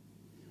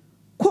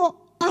 ko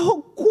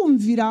aho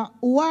kumvira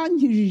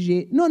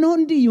uwankijije noneho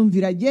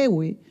ndiyumvira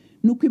jyewe,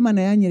 nuko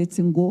Imana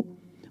yanyeretse ngo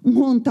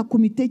nkonta ku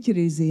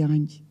mitekerereze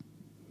yanjye,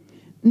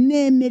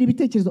 nemera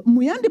ibitekerezo.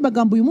 Mu yandi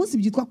magambo uyu munsi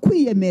byitwa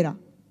kwiyemera.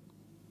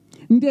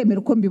 Ndemera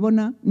uko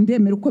mbibona,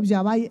 ndemera uko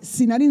byabaye,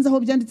 sinarinze aho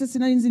byanditse,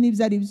 sinarinze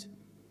n'ibyo ari byo,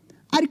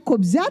 ariko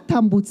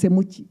byatambutse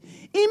muki.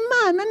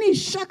 Imana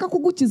nishaka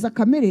kugukiza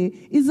kamere,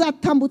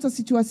 izatambutsa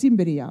situation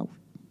imbere yawe,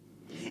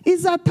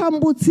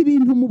 izatambutsa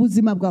ibintu mu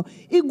buzima bwawe,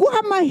 iguha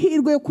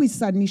amahirwe yo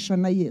kwisanisha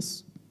na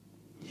Yesu.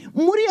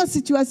 Muri iyo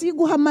situation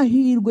iguha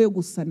amahirwe yo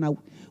gusa nawe,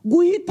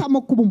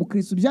 guhitamo kuba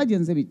umukristo.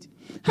 Byagenze bite?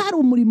 Hari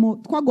umurimo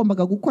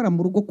twagombaga gukora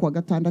mu rugo kuwa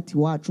gatandatu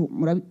iwacu,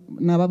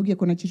 nababwiye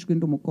ko nakishwe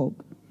ndi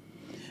umukobwa.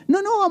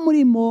 Noneho uwo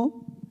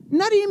murimo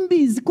nari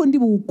mbizi ko ndi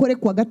buwukore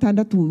kuwa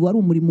gatandatu, wari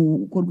umurimo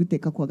ukorwa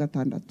iteka kuwa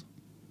gatandatu.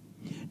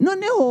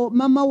 Noneho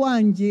mama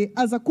wanjye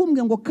aza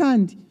kumbwira ngo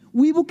kandi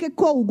wibuke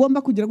ko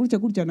ugomba kugira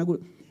gutya na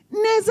gutya.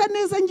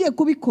 Neza ngiye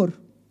kubikora,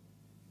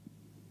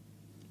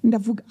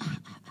 ndavuga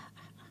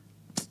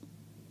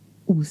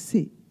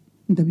ubuse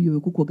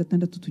ndabiyobewe kuko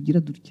gatandatu tugira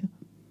dutya.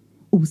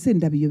 Ubuse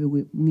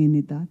ndabiyobewe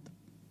mwene data.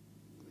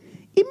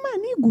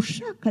 Imana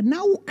igushaka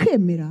nawe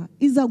ukemera,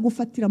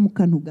 izagufatira mu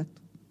kantu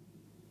gato.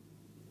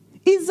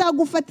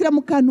 Izagufatira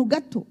mu kantu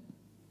gato.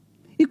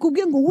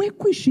 Ikubwiye ngo we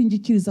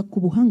kwishingikiriza ku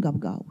buhanga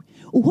bwawe,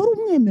 uhora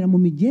umwemera mu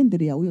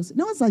migendere yawe yose,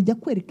 nawe azajya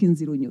kwereka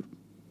inzira unyura.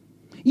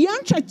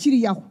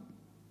 Yanshakiriye aho.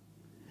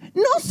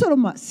 No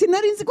soroma,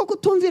 sinarinzi ko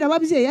kutumvira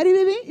ababyeyi ari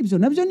bibi, ibyo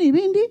nabyo ni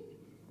ibindi.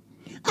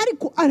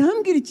 Ariko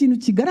arambwira ikintu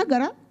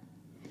kigaragara,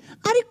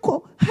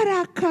 ariko hari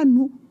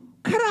akantu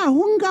kari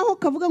aho ngaho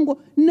kavuga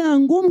ngo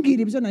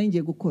nangumbwira ibyo nari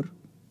ngiye gukora.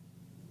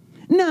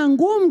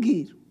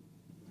 Nangumbwira.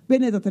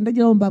 Bene data,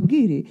 ndagira ngo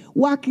mbabwire,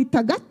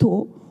 wakita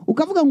gato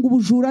ukavuga ngo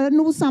ubujura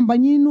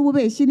n'ubusambanyi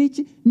n'ububeshyi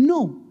n'iki.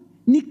 No,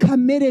 ni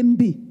kamere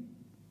mbi.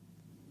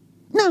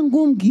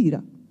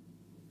 Nangumbwira.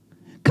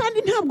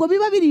 Kandi ntabwo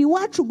biba biri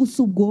iwacu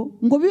gusa ubwo,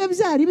 ngo bibe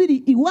byari biri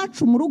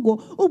iwacu mu rugo.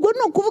 Ubwo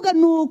no kuvuga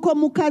nuko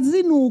mu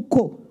kazi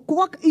nuko,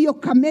 kuko iyo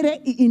kamere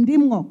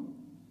indimwo.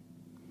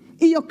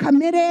 Iyo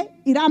kamere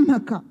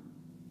irampaka.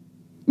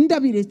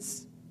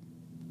 Ndabiretse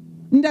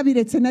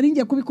nari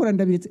ngiye kubikora,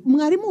 ndabiretse.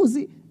 Mwari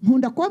muzi,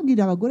 nkunda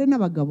kubabwira abagore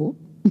n'abagabo,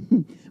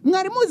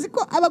 mwari muzi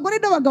ko abagore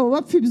n'abagabo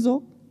bapfa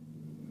ibyo.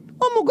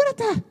 Umugore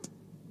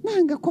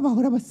nanga ko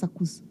bahora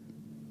basakuza,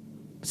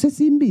 se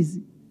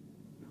simbizi.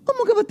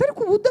 Umugabo atari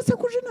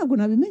kubudasakuje ntabwo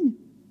nabimenye.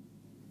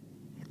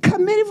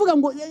 Kamere ivuga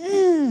ngo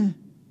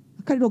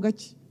akariro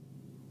gake.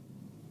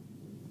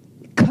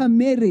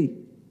 Kamere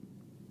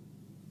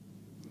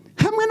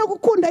hamwe no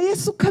gukunda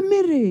Yesu,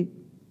 kamere.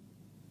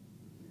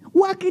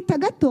 Wakita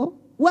gato,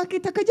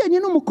 wakita kajyanye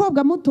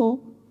n'umukobwa muto,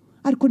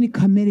 ariko ni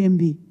kamere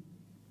mbi.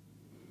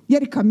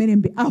 Yari kamere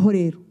mbi. Aho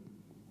rero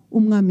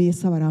umwami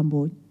Yesu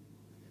abarambonye,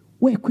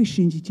 we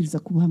kwishingikiriza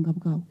ku buhanga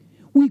bwawe,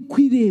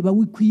 wikwireba,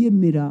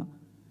 wikwiyemera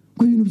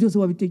ngo ibintu byose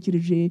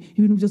wabitekereje,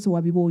 ibintu byose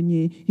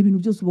wabibonye, ibintu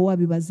byose uba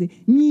wabibaze.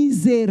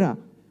 Nyizera,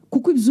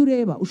 kuko ibyo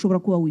ureba ushobora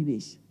kuba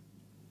wibeshya.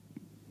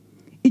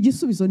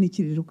 Igisubizo ni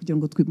iki rero kugira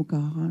ngo twimuke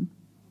aha hantu?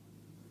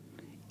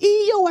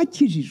 Iyo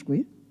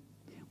wakijijwe,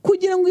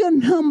 kugira ngo iyo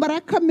ntambara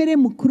ya kamere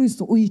mu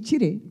Kristo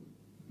uyikire,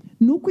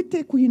 ni uko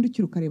iteka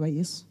uhindukira ukareba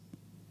Yesu.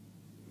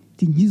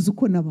 Nkiza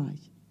uko nabaye,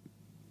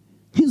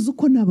 nkiza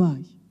uko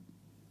nabaye.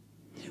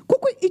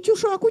 Kuko icyo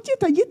ushobora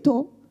kucyita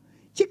gito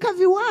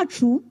kikava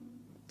iwacu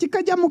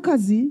kikajya mu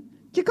kazi,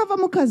 kikava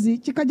mu kazi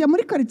kikajya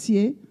muri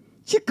quartier,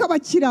 kikaba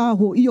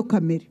kiraho iyo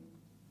kamere.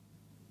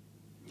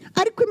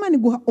 Ariko Imana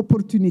iguha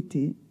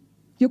opportunity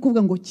yo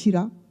kuvuga ngo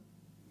kira.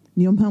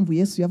 Niyo mpamvu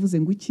Yesu yavuze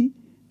ngo iki?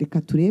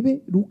 Reka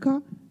turebe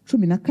Luka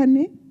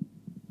 14.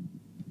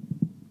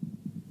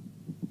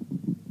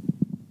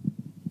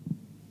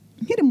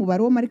 Nkiri mu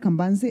Baroma, ariko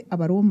mbanze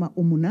Abaroma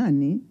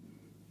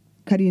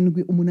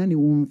 8:7-8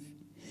 wumve.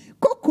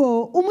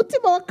 Koko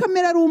umutima wa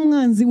kamere ari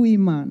umwanzi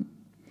w'Imana,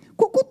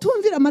 kuko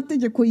utumvira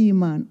amategeko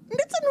y'Imana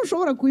ndetse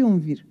ntushobora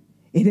kuyumvira.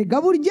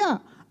 Erega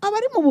burya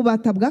abari mu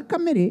bubata bwa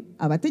kamere,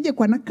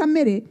 abategekwa na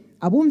kamere,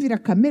 abumvira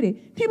kamere,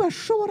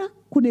 ntibashobora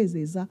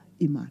kunezeza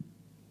Imana.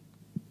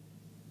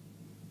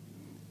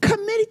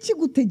 Kamere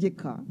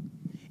ikigutegeka,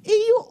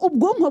 iyo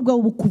ubwonko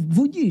bwawe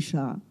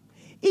bukuvugisha,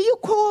 iyo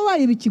uko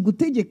wabaye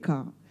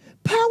bikigutegeka,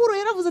 Pawulo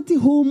yaravuze ati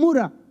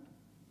humura,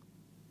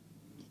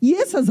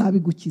 Yesu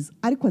azabigukiza.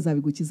 Ariko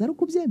azabigukiza ari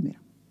uko ubyemera.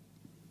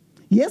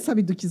 Yesu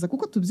abidukiza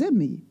kuko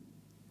tubyemeye.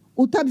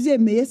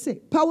 Utabyemeye se,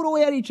 Pawulo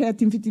we yaricaye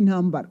ati mfite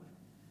intambara.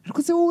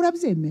 Ariko se wowe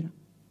urabyemera?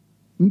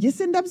 Njye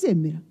se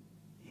ndabyemera.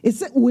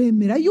 Ese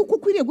wemera yuko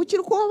ukwiriye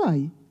gukira uko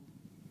wabaye?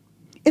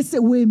 Ese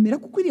wemera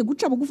ko ukwiriye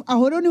guca bugufi?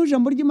 Aho rero niho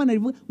ijambo ry'Imana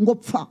rivuga ngo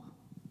pfa.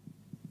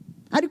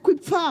 Ariko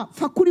ipfa,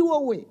 pfa kuri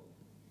wowe.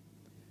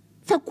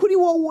 Pfa kuri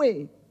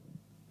wowe.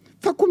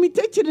 Pfa ku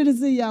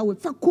mitekerereze yawe,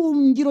 pfa ku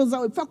ngiro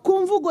zawe, pfa ku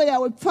mvugo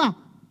yawe, pfa.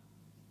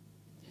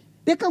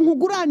 Reka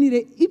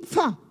nkuguranire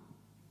ipfa.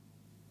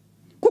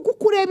 Kuko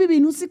kureba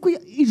ibintu si ku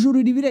ijuru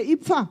ribire,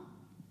 ipfa.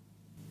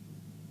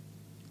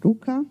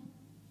 Luka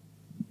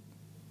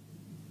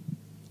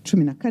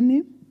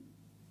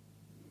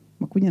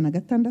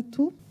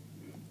 14:26.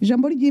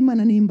 Ijambo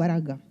ry'Imana ni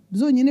imbaraga.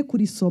 Byonyine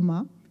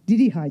kurisoma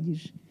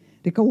ririhagije.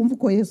 Reka wumve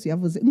uko Yesu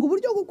yavuze ngo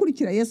uburyo bwo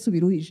gukurikira Yesu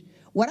biruhije.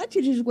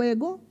 Warakijijwe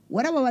yego,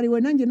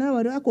 warababariwe nanjye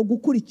narabariwe, ako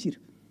gukurikira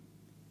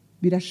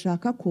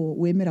birashaka ko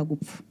wemera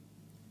gupfa.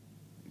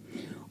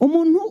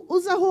 Umuntu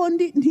uza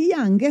hondi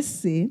ntiyange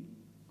se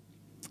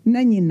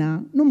na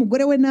nyina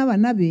n'umugore we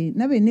n'abana be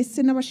na bene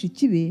se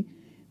n'abashiki be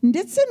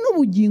ndetse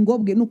n'ubugingo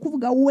bwe, ni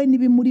ukuvuga we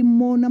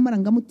n'ibimurimo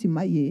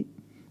n'amarangamutima ye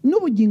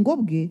n'ubugingo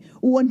bwe,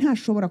 uwo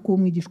ntashobora kuba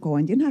umwigishwa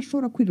wanjye,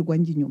 ntashobora kwirirwa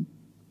njye inyuma.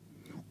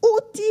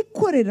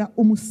 Utikorera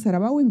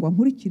umusaraba we ngo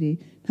ankurikire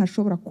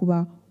ntashobora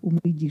kuba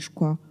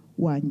umwigishwa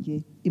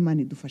wanjye.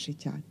 Imana idufashe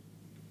cyane.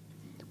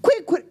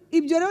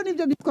 Ibyo rero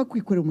nibyo byitwa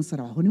kwikorera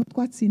umusaraba. Aho niho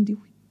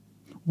twatsindiwe.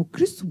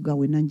 Ubukristo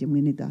bwawe nanjye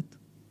mwene data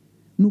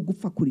ni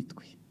ugupfa kuri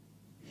twe,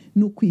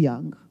 ni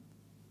ukwiyanga,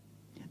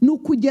 ni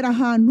ukugera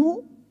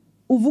ahantu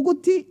uvuga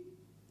uti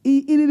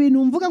ibi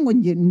bintu mvuga ngo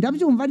njye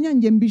ndabyumva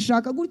nyanjye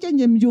mbishaka gutya,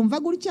 njye mbyumva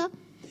gutya.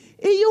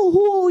 Iyo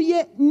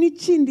uhuye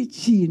n'ikindi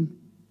kintu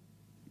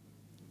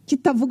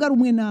kitavuga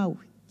rumwe nawe,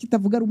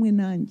 kitavuga rumwe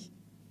nanjye,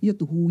 iyo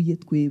duhuye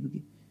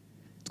twebwe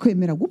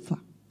twemera gupfa.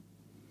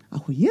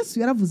 Aho Yesu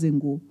yaravuze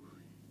ngo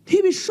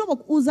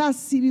ntibishoboka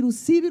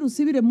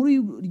usibire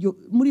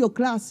muri iyo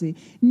classe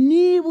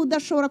niba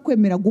udashobora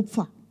kwemera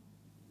gupfa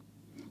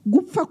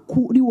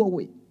kuri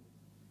wowe.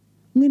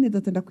 Mwene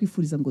data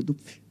ndakwifuriza ngo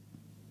dupfe.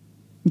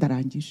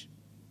 Ndarangije.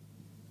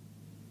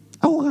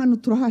 Aho hantu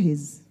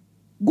turahaheze.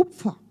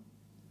 Gupfa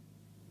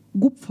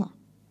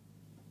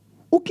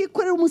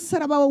ukikorera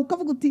umusaraba wawe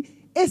ukavuga uti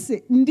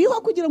ese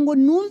ndiho kugira ngo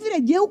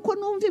numvire giye uko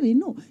numva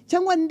ibintu,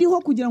 cyangwa ndiho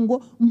kugira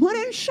ngo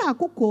mpore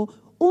nshaka uko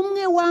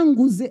umwe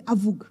wanguze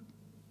avuga.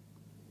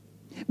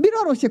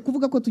 Biroroshye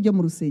kuvuga ko tujya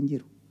mu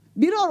rusengero,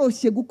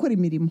 biroroshye gukora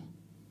imirimo,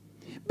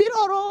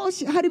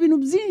 biroroshye, hari ibintu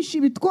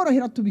byinshi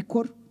bitworohera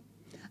tubikora.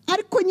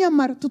 Ariko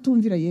nyamara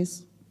tutumvira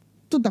Yesu,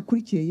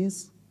 tudakurikiye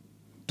Yesu,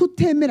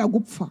 tutemera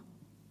gupfa,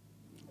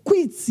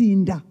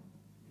 gutsinda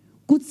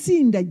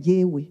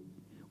jewe,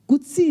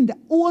 gutsinda.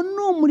 Uwo ni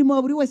umurimo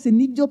wa buri wese,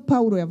 nibyo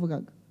Pawulo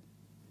yavugaga.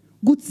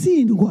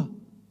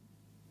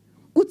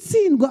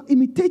 Gutsindwa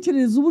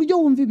imitekerereze, uburyo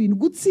wumva ibintu,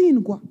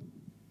 gutsindwa.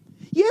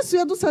 Yesu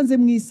yadusanze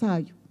mu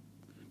isayo,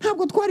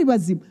 ntabwo twari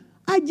bazima.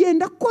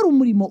 Agenda akora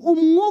umurimo,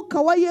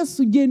 umwuka wa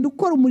Yesu ugenda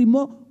ukora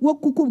umurimo wo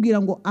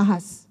kukubwira ngo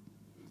ahasi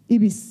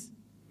ibisi.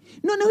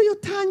 Noneho iyo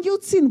utangiye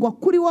utsindwa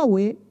kuri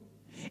wowe,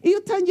 iyo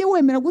utangiye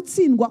wemera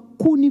gutsindwa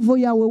ku nivo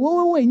yawe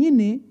wowe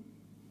wenyine,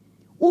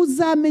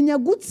 uzamenya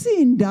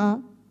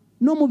gutsinda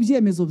no mu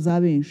byemezo bya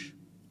benshi,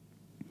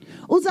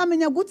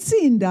 uzamenya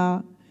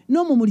gutsinda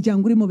no mu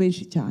muryango urimo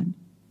benshi cyane,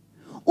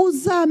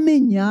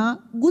 uzamenya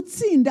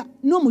gutsinda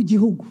no mu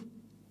gihugu,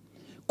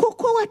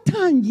 kuko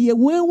watangiye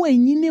wewe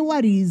wenyine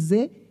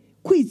warize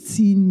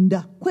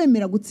kwitsinda,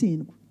 kwemera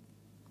gutsindwa.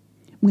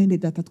 mwene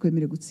data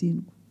twemere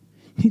gutsindwa.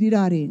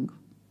 Ntirirarenga,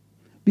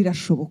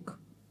 birashoboka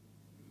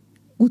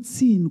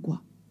gutsindwa.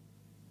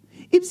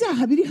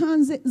 Ibyaha biri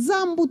hanze,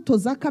 za mbuto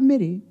za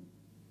kamere,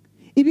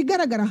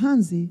 ibigaragara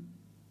hanze,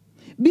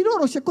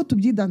 biroroshye ko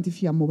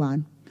tubyidantifiya mu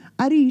bantu.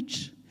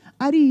 Arica,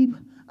 ariba,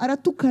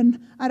 aratukana,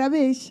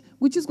 arabeshya,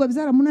 gukizwa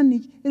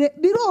bizaramunaniye.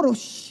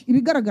 Biroroshye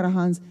ibigaragara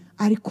hanze,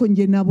 ariko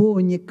nge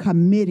nabonye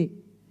kamere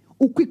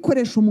uko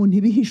ikoresha umuntu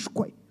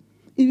ibihishwe,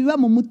 ibiba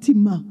mu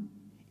mutima,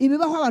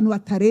 ibibaho abantu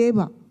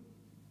batareba,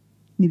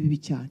 ni bibi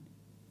cyane.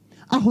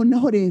 Aho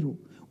naho rero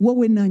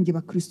wowe nanjye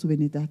bakristo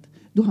bene data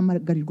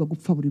duhamagarirwa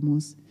gupfa buri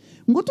munsi,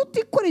 ngo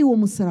tutikoreye uwo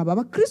musaraba.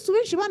 Abakristo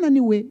benshi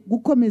bananiwe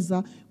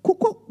gukomeza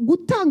kuko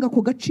gutanga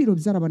ko gaciro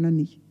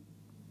byarabananiye.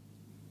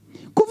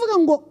 Kuvuga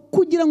ngo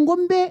kugira ngo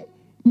mbe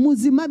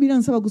muzima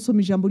biransaba gusoma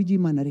ijambo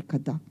ry'Imana, reka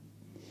da.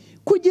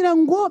 Kugira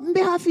ngo mbe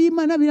hafi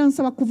y'Imana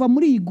biransaba kuva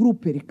muri iyi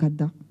groupe, reka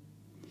da.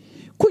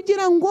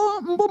 Kugira ngo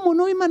mbe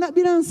umuntu w'Imana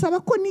biransaba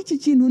ko n'iki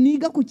kintu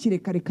niga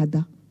kukireka, reka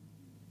da.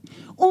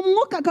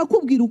 Umwuka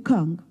akakubwira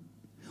ukanga,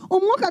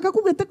 umwuka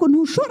akakubwira ko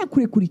ntushobora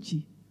kurekura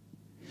iki,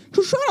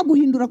 ntushobora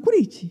guhindura kuri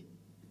iki.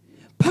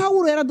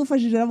 Pawulo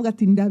yaradufashije aravuga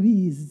ati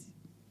ndabizi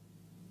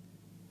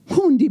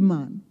nkunda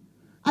Imana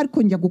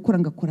ariko njya gukora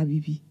ngakora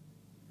bibi,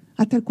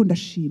 atariko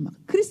ndashima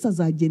Kristo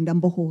azagenda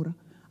mbohora,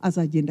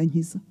 azagenda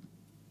nkiza,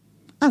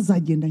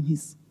 azagenda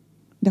nkiza.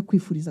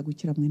 Ndakwifuriza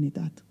gukira mwene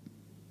data,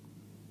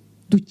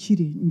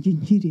 dukire, nge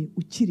nkire,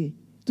 ukire,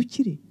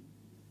 dukire,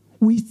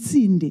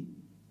 witsinde,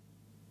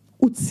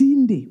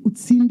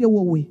 utsinde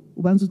wowe,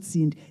 ubanza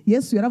utsinde.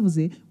 Yesu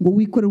yaravuze ngo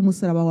wikorere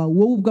umusaraba wawe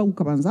wowe ubwawe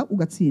ukabanza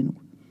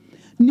ugatsindwa.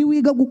 Ni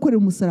wiga gukorera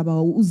umusaraba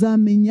wawe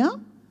uzamenya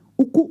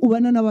uko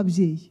ubana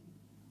n'ababyeyi,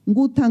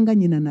 ngo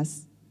utanganye na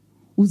nasi,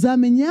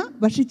 uzamenya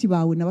bashiki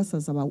bawe na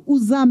basaza bawe,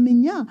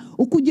 uzamenya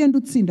uko ugenda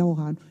utsinda aho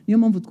hantu. Niyo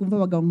mpamvu twumva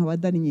abagabo nka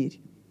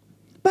Daniyeli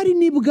bari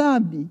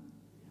n'ibwami,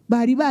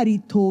 bari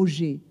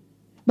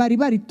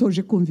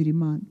baritoje kumvira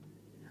Imana.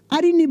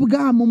 Ari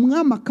n'ibwami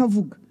umwami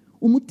akavuga,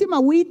 umutima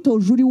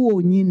witoje uri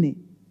wonyine,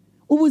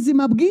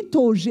 ubuzima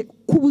bwitoje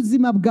ku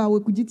buzima bwawe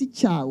ku giti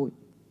cyawe,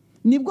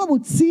 nibwo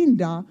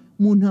butsinda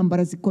mu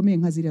ntambara zikomeye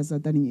nka ziriya za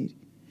Daniyeli.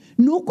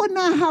 Nuko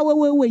nahawe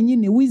we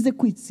wenyine wize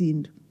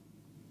kwitsinda,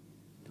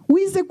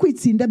 wize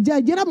kwitsinda.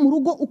 Byagera mu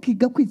rugo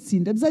ukiga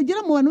kwitsinda,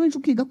 byagera mu bantu benshi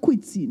ukiga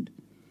kwitsinda.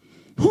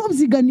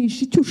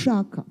 Ntubyiganisha icyo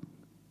ushaka,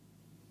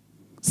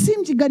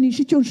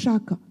 simbyiganisha icyo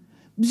nshaka,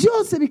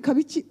 byose bikaba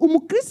iki.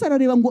 Umukristo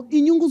arareba ngo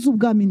inyungu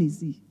z'ubwami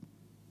nizihe.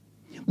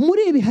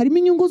 Muri ibi harimo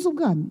inyungu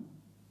z'ubwami,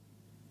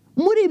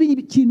 muri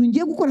ibi kintu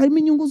ngiye gukora harimo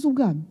inyungu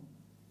z'ubwami.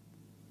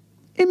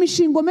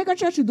 Imishingo mega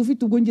church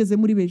dufite ubwo ngeze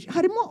muri benshi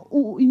harimo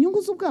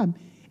inyungu z'ubwami.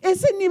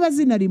 Ese niba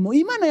zinarimo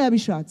Imana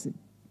yabishatse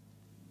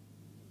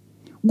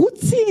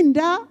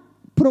gutsinda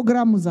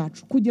programu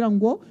zacu kugira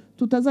ngo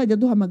tutazajya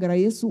duhamagara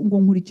Yesu ngo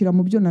nkurikira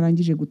mu byo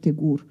narangije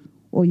gutegura.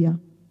 Oya,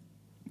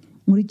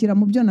 nkurikira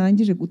mu byo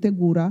narangije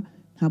gutegura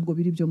ntabwo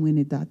biri byo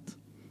mwene data.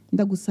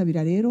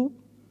 Ndagusabira rero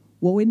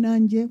wowe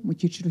nanjye mu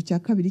cyiciro cya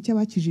kabiri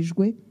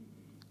cy'abakijijwe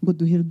ngo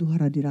duhere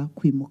duharanira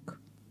kwimuka.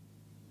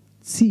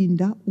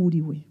 Tsinda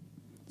uriwe,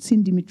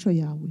 tsinda imico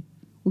yawe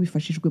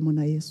ubifashijwemo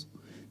na Yesu.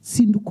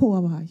 Tsinda uko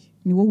wabaye,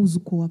 ni wowe uzi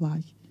uko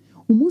wabaye.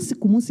 Umunsi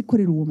ku munsi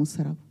ikorera uwo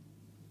musaraba,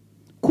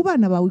 ku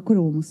bana bawe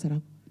ikorera uwo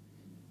musaraba,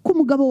 ku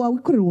mugabo wawe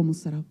ikorera uwo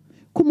musaraba,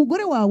 ku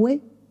mugore wawe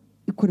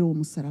ikorera uwo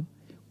musaraba,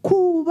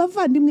 ku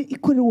bavandimwe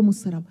ikorera uwo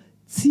musaraba.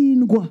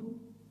 Tsindwa,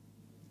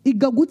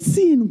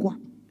 igagutsindwa,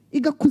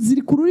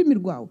 igakuzirika ururimi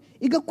rwawe,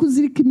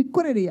 igakuzirika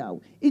imikorere yawe,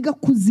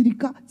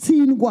 igakuzirika.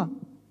 Tsindwa,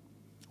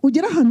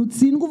 ugera ahantu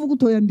tsindwa uvuga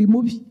utoya ndi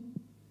mubi,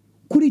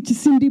 kuri iki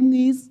sindi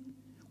mwiza,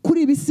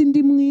 kuri ibi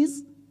sindi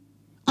mwiza.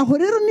 Aho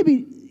rero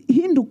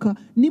nibihinduka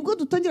nibwo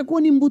dutangira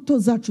kubona imbuto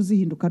zacu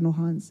zihinduka no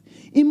hanze,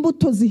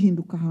 imbuto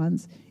zihinduka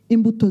hanze,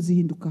 imbuto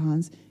zihinduka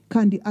hanze,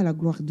 kandi à la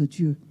gloire de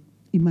Dieu.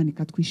 Imana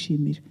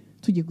ikatwishimira.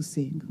 Tujye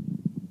gusenga,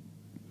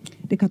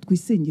 reka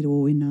twisengere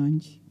wowe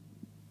nanjye.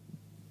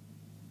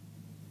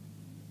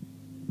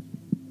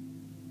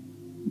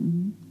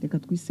 Reka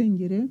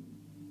twisengere.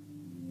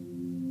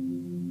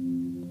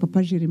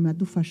 Papa Jeremy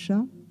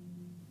adufasha.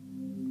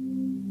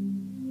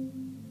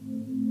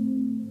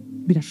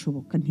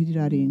 Birashoboka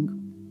ntirirarenga,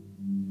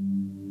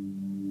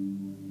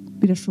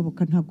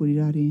 birashoboka ntabwo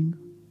rirarenga.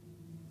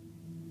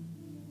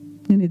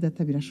 Nene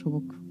data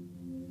birashoboka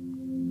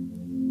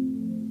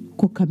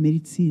ko kamera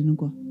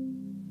itsindwa.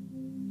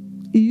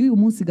 Iyo uyu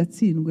munsi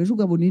gatsindwa ejo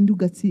ugabona indi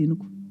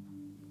ugatsindwa,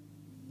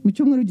 mu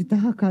cyumweru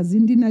gitaha akazi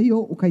indi nayo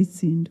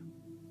ukayitsinda,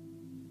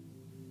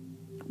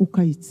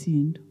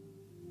 ukayitsinda.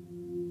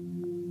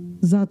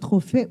 Za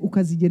trofe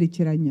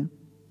ukazigerekeranya.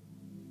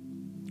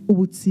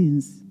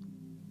 Ubutsinzi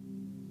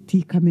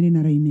ti kamere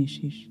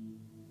narayinesheje,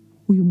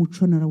 uyu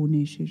muco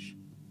narawunesheje,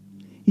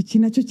 iki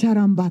nacyo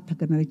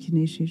cyarambataga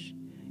narakinesheje.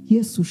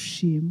 Yesu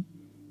ushimwe.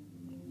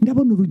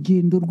 Ndabona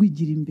urugendo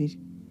rwigira imbere,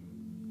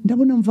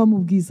 ndabona mva mu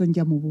bwiza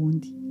njya mu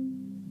bundi,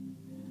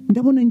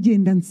 ndabona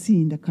ngenda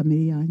nsinda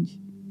kamere yanjye,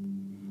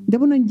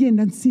 ndabona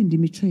ngenda nsinda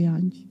imico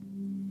yanjye,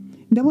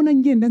 ndabona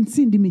ngenda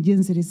nsinda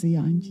imigenzereze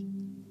yanjye.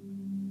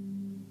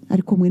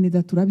 ariko mwene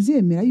data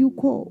turabyemera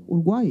yuko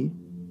urwaye.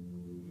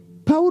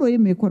 Pawulo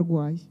yemeye ko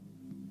arwaye,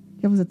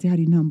 yavuze ati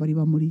hari intambara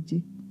iba muri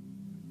jye.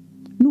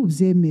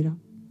 Nubyemera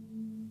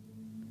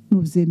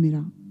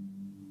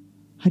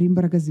hari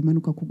imbaraga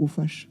zimanuka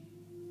kugufasha,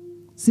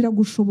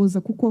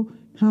 ziragushoboza, kuko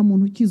nta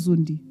muntu ukiza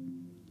undi,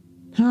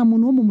 nta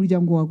muntu wo mu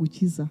muryango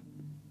wagukiza,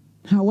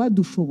 nta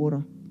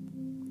wadushobora.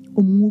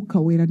 Umwuka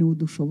wera niwe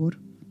udushobora.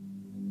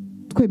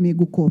 Twemeye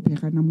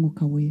gukopera na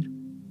mwuka wera.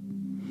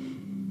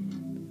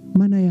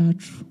 Mana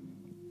yacu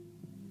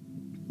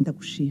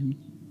ndagushimye.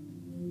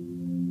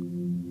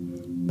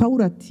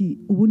 Pawulo ati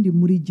ubundi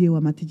muri jyewe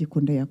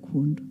amategeko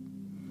ndayakunda,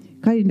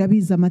 kandi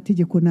ndabizi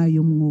amategeko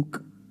nayo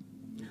mwuka.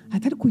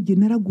 Atari kujye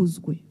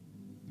naraguzwe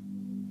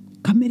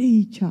kamere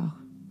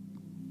y'icyaha,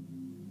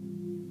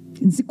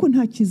 nzi ko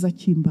nta cyiza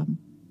kimbamo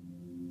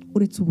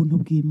uretse ubuntu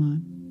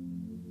bw'Imana,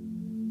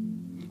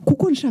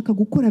 kuko nshaka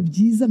gukora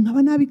byiza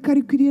nkaba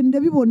nabikarikiriye,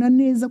 ndabibona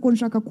neza ko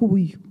nshaka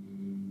kubuyo,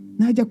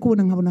 najya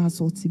kubona nkabona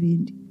hasohotse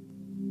ibindi.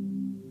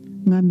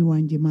 Mwami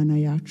wanjye, Mana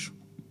yacu,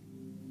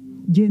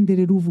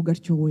 genderera uvuga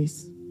atyo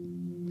wese.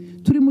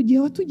 Turi mu gihe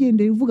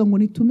watugendera uvuga ngo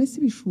nitumese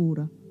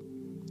ibishura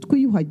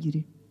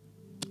twiyuhagire.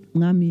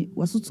 Mwami,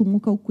 wasutse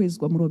umwuka wo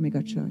kwezwa muri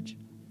Omega Church,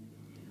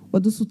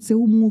 wadusutseho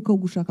umwuka wo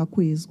gushaka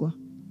kwezwa,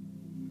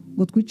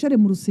 ngo twicare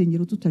mu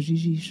rusengero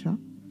tutajijisha,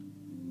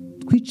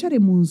 twicare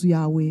mu nzu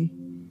yawe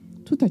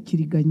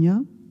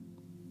tutakiriganya,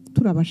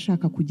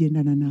 turabashaka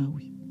kugendana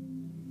nawe.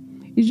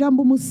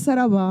 Ijambo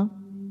umusaraba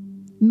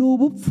ni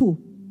ubupfu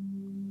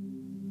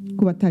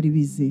ku batari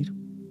bizera,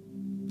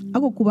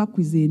 abo kuba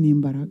kwizeye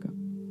n'imbaraga.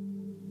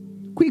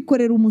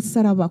 Kwikorera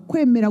umusaraba,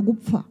 kwemera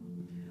gupfa,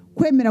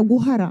 kwemera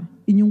guhara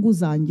inyungu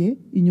zanjye,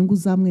 inyungu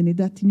za mwene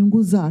data,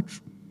 inyungu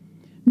zacu,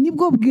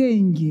 nibwo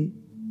bwenge,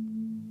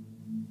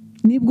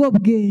 nibwo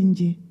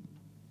bwenge.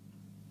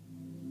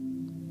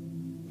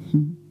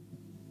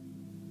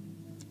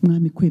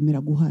 Mwami,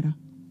 kwemera guhara,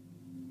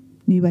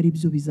 niba ari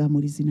byo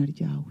bizamura izina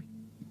ryawe.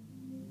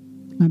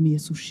 Mwami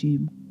Yesu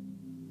ushimwe.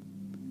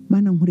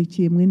 Mana,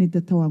 nkurikiye mwene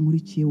data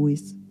wankurikiye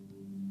wese,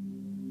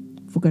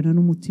 vugana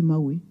n'umutima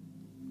we,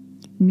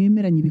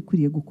 mwemeranye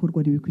ibikwiriye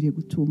gukorwa n'ibikwiriye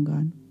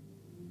gutungana.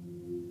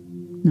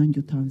 Nanjye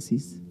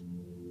utansize,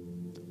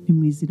 ni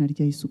mu izina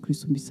rya Yesu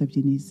Kristo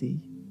mbisabye nizeye,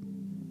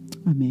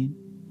 amen.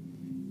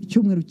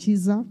 Icyumweru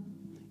cyiza,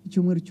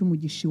 icyumweru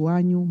cy'umugisha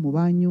iwanyu, mu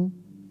banyu.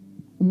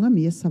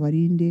 Umwami Yesu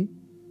abarinde,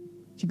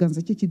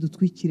 ikiganza cye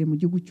kidutwikire mu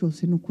gihugu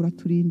cyose, n'ukuri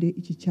turinde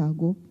iki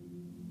cyago.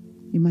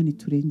 Imana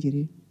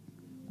iturengere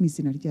mu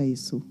izina rya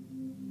Yesu,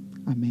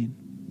 amen.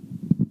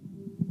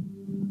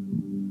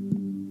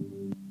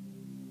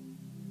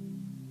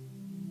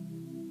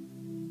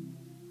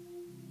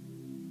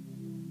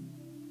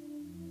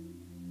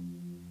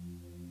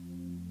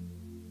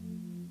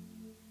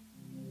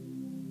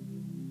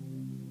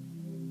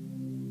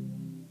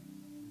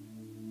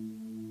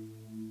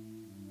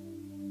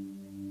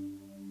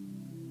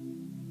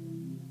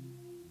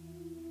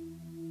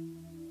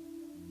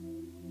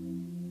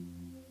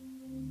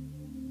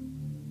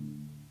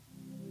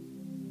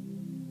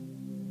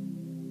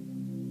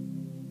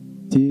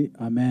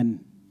 Amen.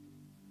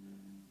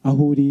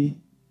 Aho uri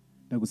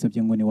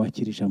ndagusabye ngo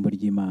niwakire ijambo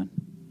ry'Imana.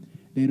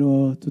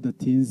 Rero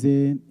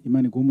tudatinze,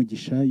 Imana iguha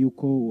umugisha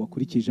yuko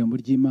wakurikije ijambo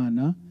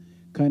ry'Imana,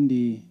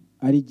 kandi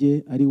ari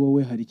jye ari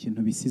wowe hari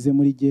ikintu bisize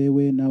muri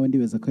jyewe, nawe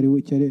ndibaza ko ari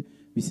wowe cyane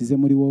bisize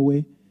muri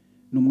wowe.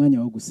 Ni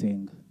umwanya wo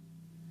gusenga.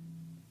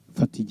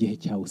 Fata igihe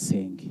cyawe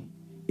usenge,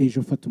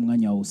 ejo fata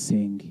umwanya wawe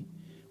usenge,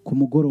 ku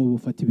mugoroba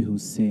ufata ibihe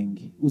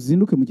usenge,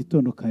 uzinduke mu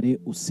gitondo kare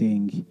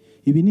usenge.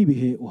 Ibi ni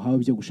ibihe uhawe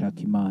byo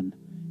gushaka Imana.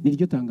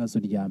 Niryo tangazo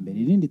rya mbere.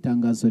 Irindi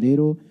tangazo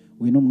rero,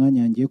 we no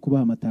mwanya ngiye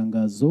kubaha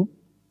amatangazo.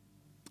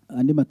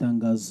 Andi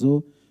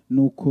matangazo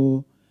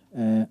nuko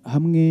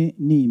hamwe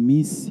ni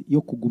iminsi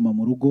yo kuguma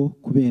mu rugo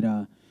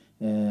kubera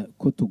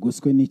ko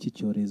tugoswe n'iki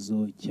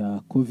cyorezo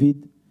cya COVID.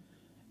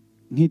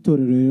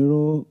 Nk'itorero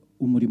rero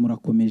umurimo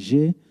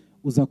urakomeje,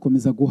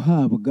 uzakomeza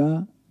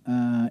guhabwa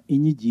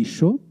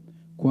inyigisho.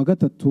 Ku wa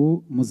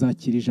gatatu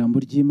muzakira ijambo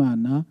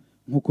ry'Imana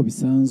nk'uko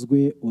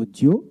bisanzwe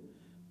audio.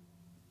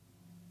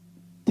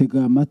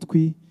 Tega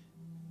amatwi.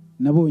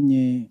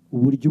 Nabonye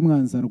uburyo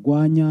umwanzi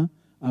arwanya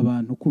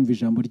abantu kumva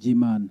ijambo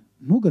ry'Imana.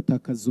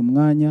 Ntugatakaze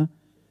umwanya,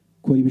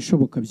 kora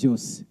ibishoboka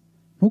byose,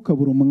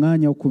 ntukabure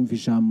umwanya wo kumva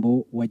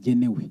ijambo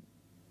wagenewe.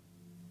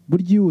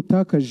 Burya iyo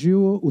utakaje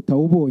uwo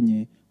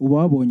utawubonye, uba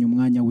wabonye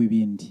umwanya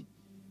w'ibindi.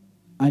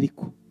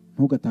 Ariko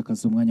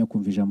ntugatakaze umwanya wo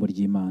kumva ijambo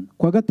ry'Imana.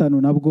 Ku wa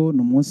gatanu nabwo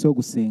ni umunsi wo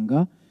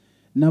gusenga,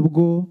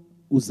 nabwo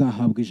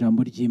uzahabwa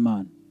ijambo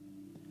ry'Imana.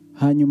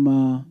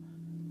 Hanyuma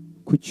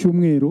ku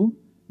cyumweru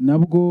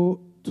nabwo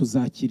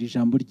tuzakira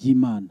ijambo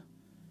ry'Imana,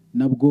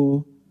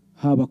 nabwo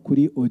haba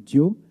kuri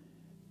audio,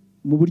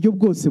 mu buryo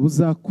bwose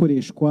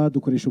buzakoreshwa.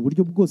 Dukoresha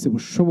uburyo bwose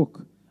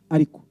bushoboka,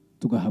 ariko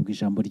tugahabwa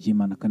ijambo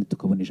ry'Imana kandi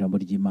tukabona ijambo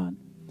ry'Imana.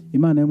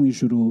 Imana yo mu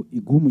ijuru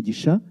iguha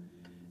umugisha.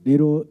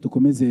 Rero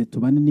dukomeze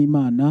tubane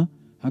n'Imana.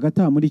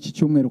 Hagati muri iki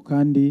cyumweru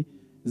kandi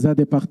za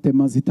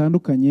departement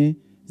zitandukanye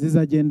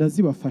zizagenda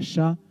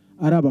zibafasha,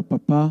 ari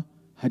abapapa,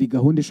 hari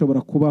gahunda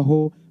ishobora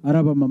kubaho ari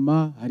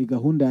abamama, hari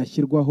gahunda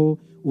yashyirwaho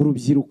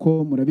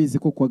urubyiruko. Murabizi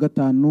ko kuwa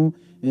gatanu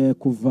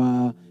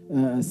kuva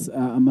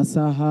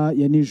amasaha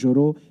ya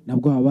nijoro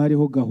nabwo haba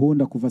hariho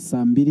gahunda kuva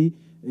saa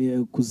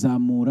 2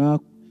 kuzamura.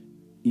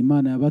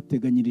 Imana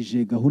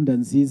yabateganyirije gahunda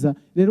nziza.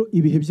 Rero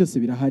ibihe byose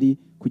birahari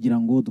kugira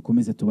ngo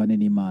dukomeze tubane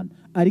n'Imana,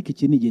 ariko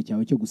iki ni igihe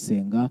cyawe cyo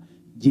gusenga.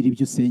 Gira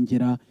ibyo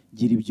usengera,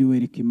 gira ibyo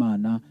wereka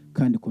Imana,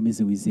 kandi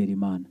ukomeze wizera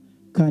Imana,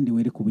 kandi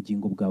wereke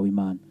ubugingo bwawe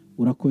Imana.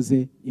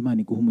 Urakoze,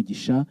 Imana iguha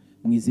umugisha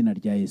mu izina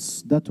rya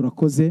Yesu. Data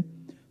urakoze,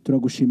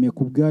 turagushimiye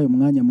ku bw'ayo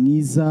mwanya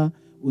mwiza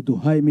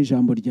uduhayemo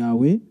ijambo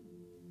ryawe.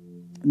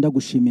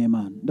 Ndagushimiye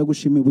Imana,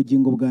 ndagushimiye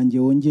ubugingo bwanjye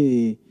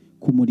wongeye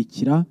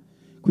kumurikira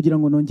kugira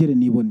ngo nongere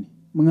nibone.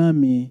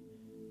 Mwami,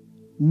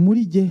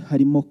 muri jye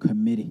harimo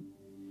kamere,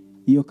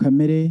 iyo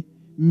kamere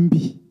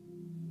mbi.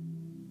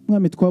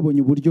 Mwami,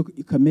 twabonye uburyo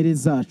kamere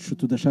zacu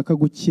tudashaka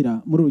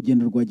gukira muri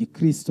urugendo rwa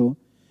Gikristo.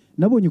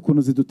 Nabonye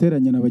ukuntu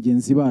ziduteranya na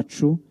bagenzi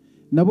bacu,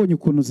 nabonye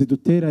ukuntu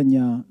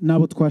ziduteranya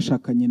n'abo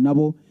twashakanye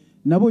nabo,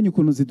 nabonye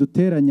ukuntu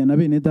ziduteranya na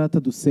bene data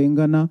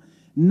dusengana,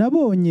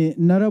 nabonye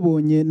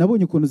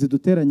ukuntu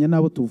ziduteranya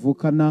n'abo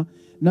tuvukana.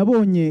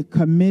 Nabonye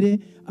kamere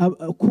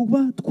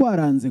kuba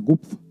twaranze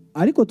gupfa,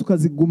 ariko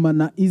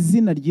tukazigumana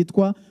izina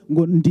ryitwa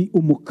ngo ndi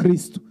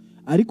umukristo.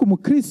 Ariko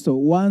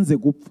umukristo wanze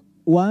gupfa,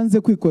 wanze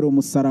kwikorera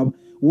umusaraba,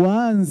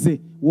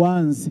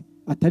 wanze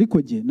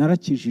atariko jye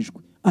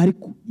narakijijwe,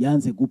 ariko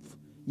yanze gupfa,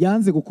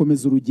 yanze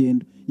gukomeza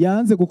urugendo,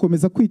 yanze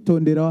gukomeza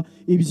kwitondera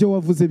ibyo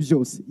wavuze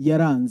byose.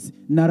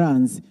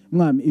 Naranze.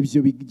 Mwami,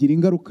 ibyo bigira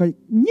ingaruka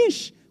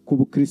nyinshi ku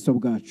bukristo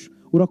bwacu.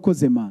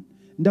 Urakoze Mana,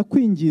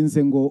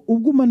 ndakwinginze ngo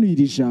ubwo umanuye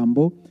iri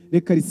jambo,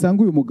 reka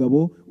risange uyu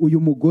mugabo,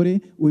 uyu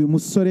mugore, uyu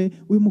musore,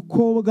 uyu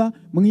mukobwa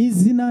mu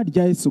izina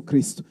rya Yesu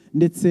Kristo.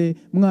 Ndetse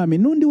Mwami,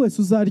 n'undi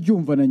wese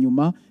uzaryumva na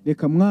nyuma,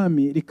 reka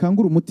Mwami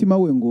rikangura umutima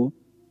we ngo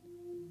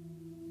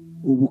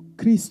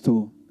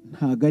ubukristo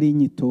ntago ari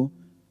inyito,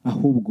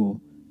 ahubwo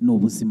ni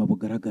ubuzima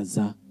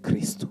bugaragaza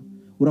Kristo.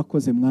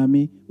 Urakoze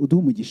Mwami,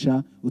 uduhe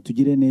umugisha,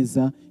 utugire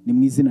neza. Ni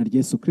mu izina rya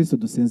Yesu Kristo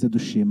dusenze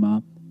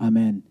dushima,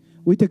 amen.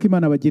 Uwiteka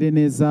Imana bagire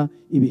neza,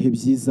 ibihe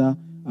byiza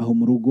aho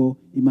mu rugo.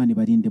 Imana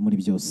ibarinde muri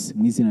byose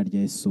mu izina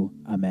rya Yesu,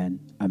 amen,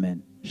 amen.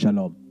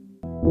 Shalom.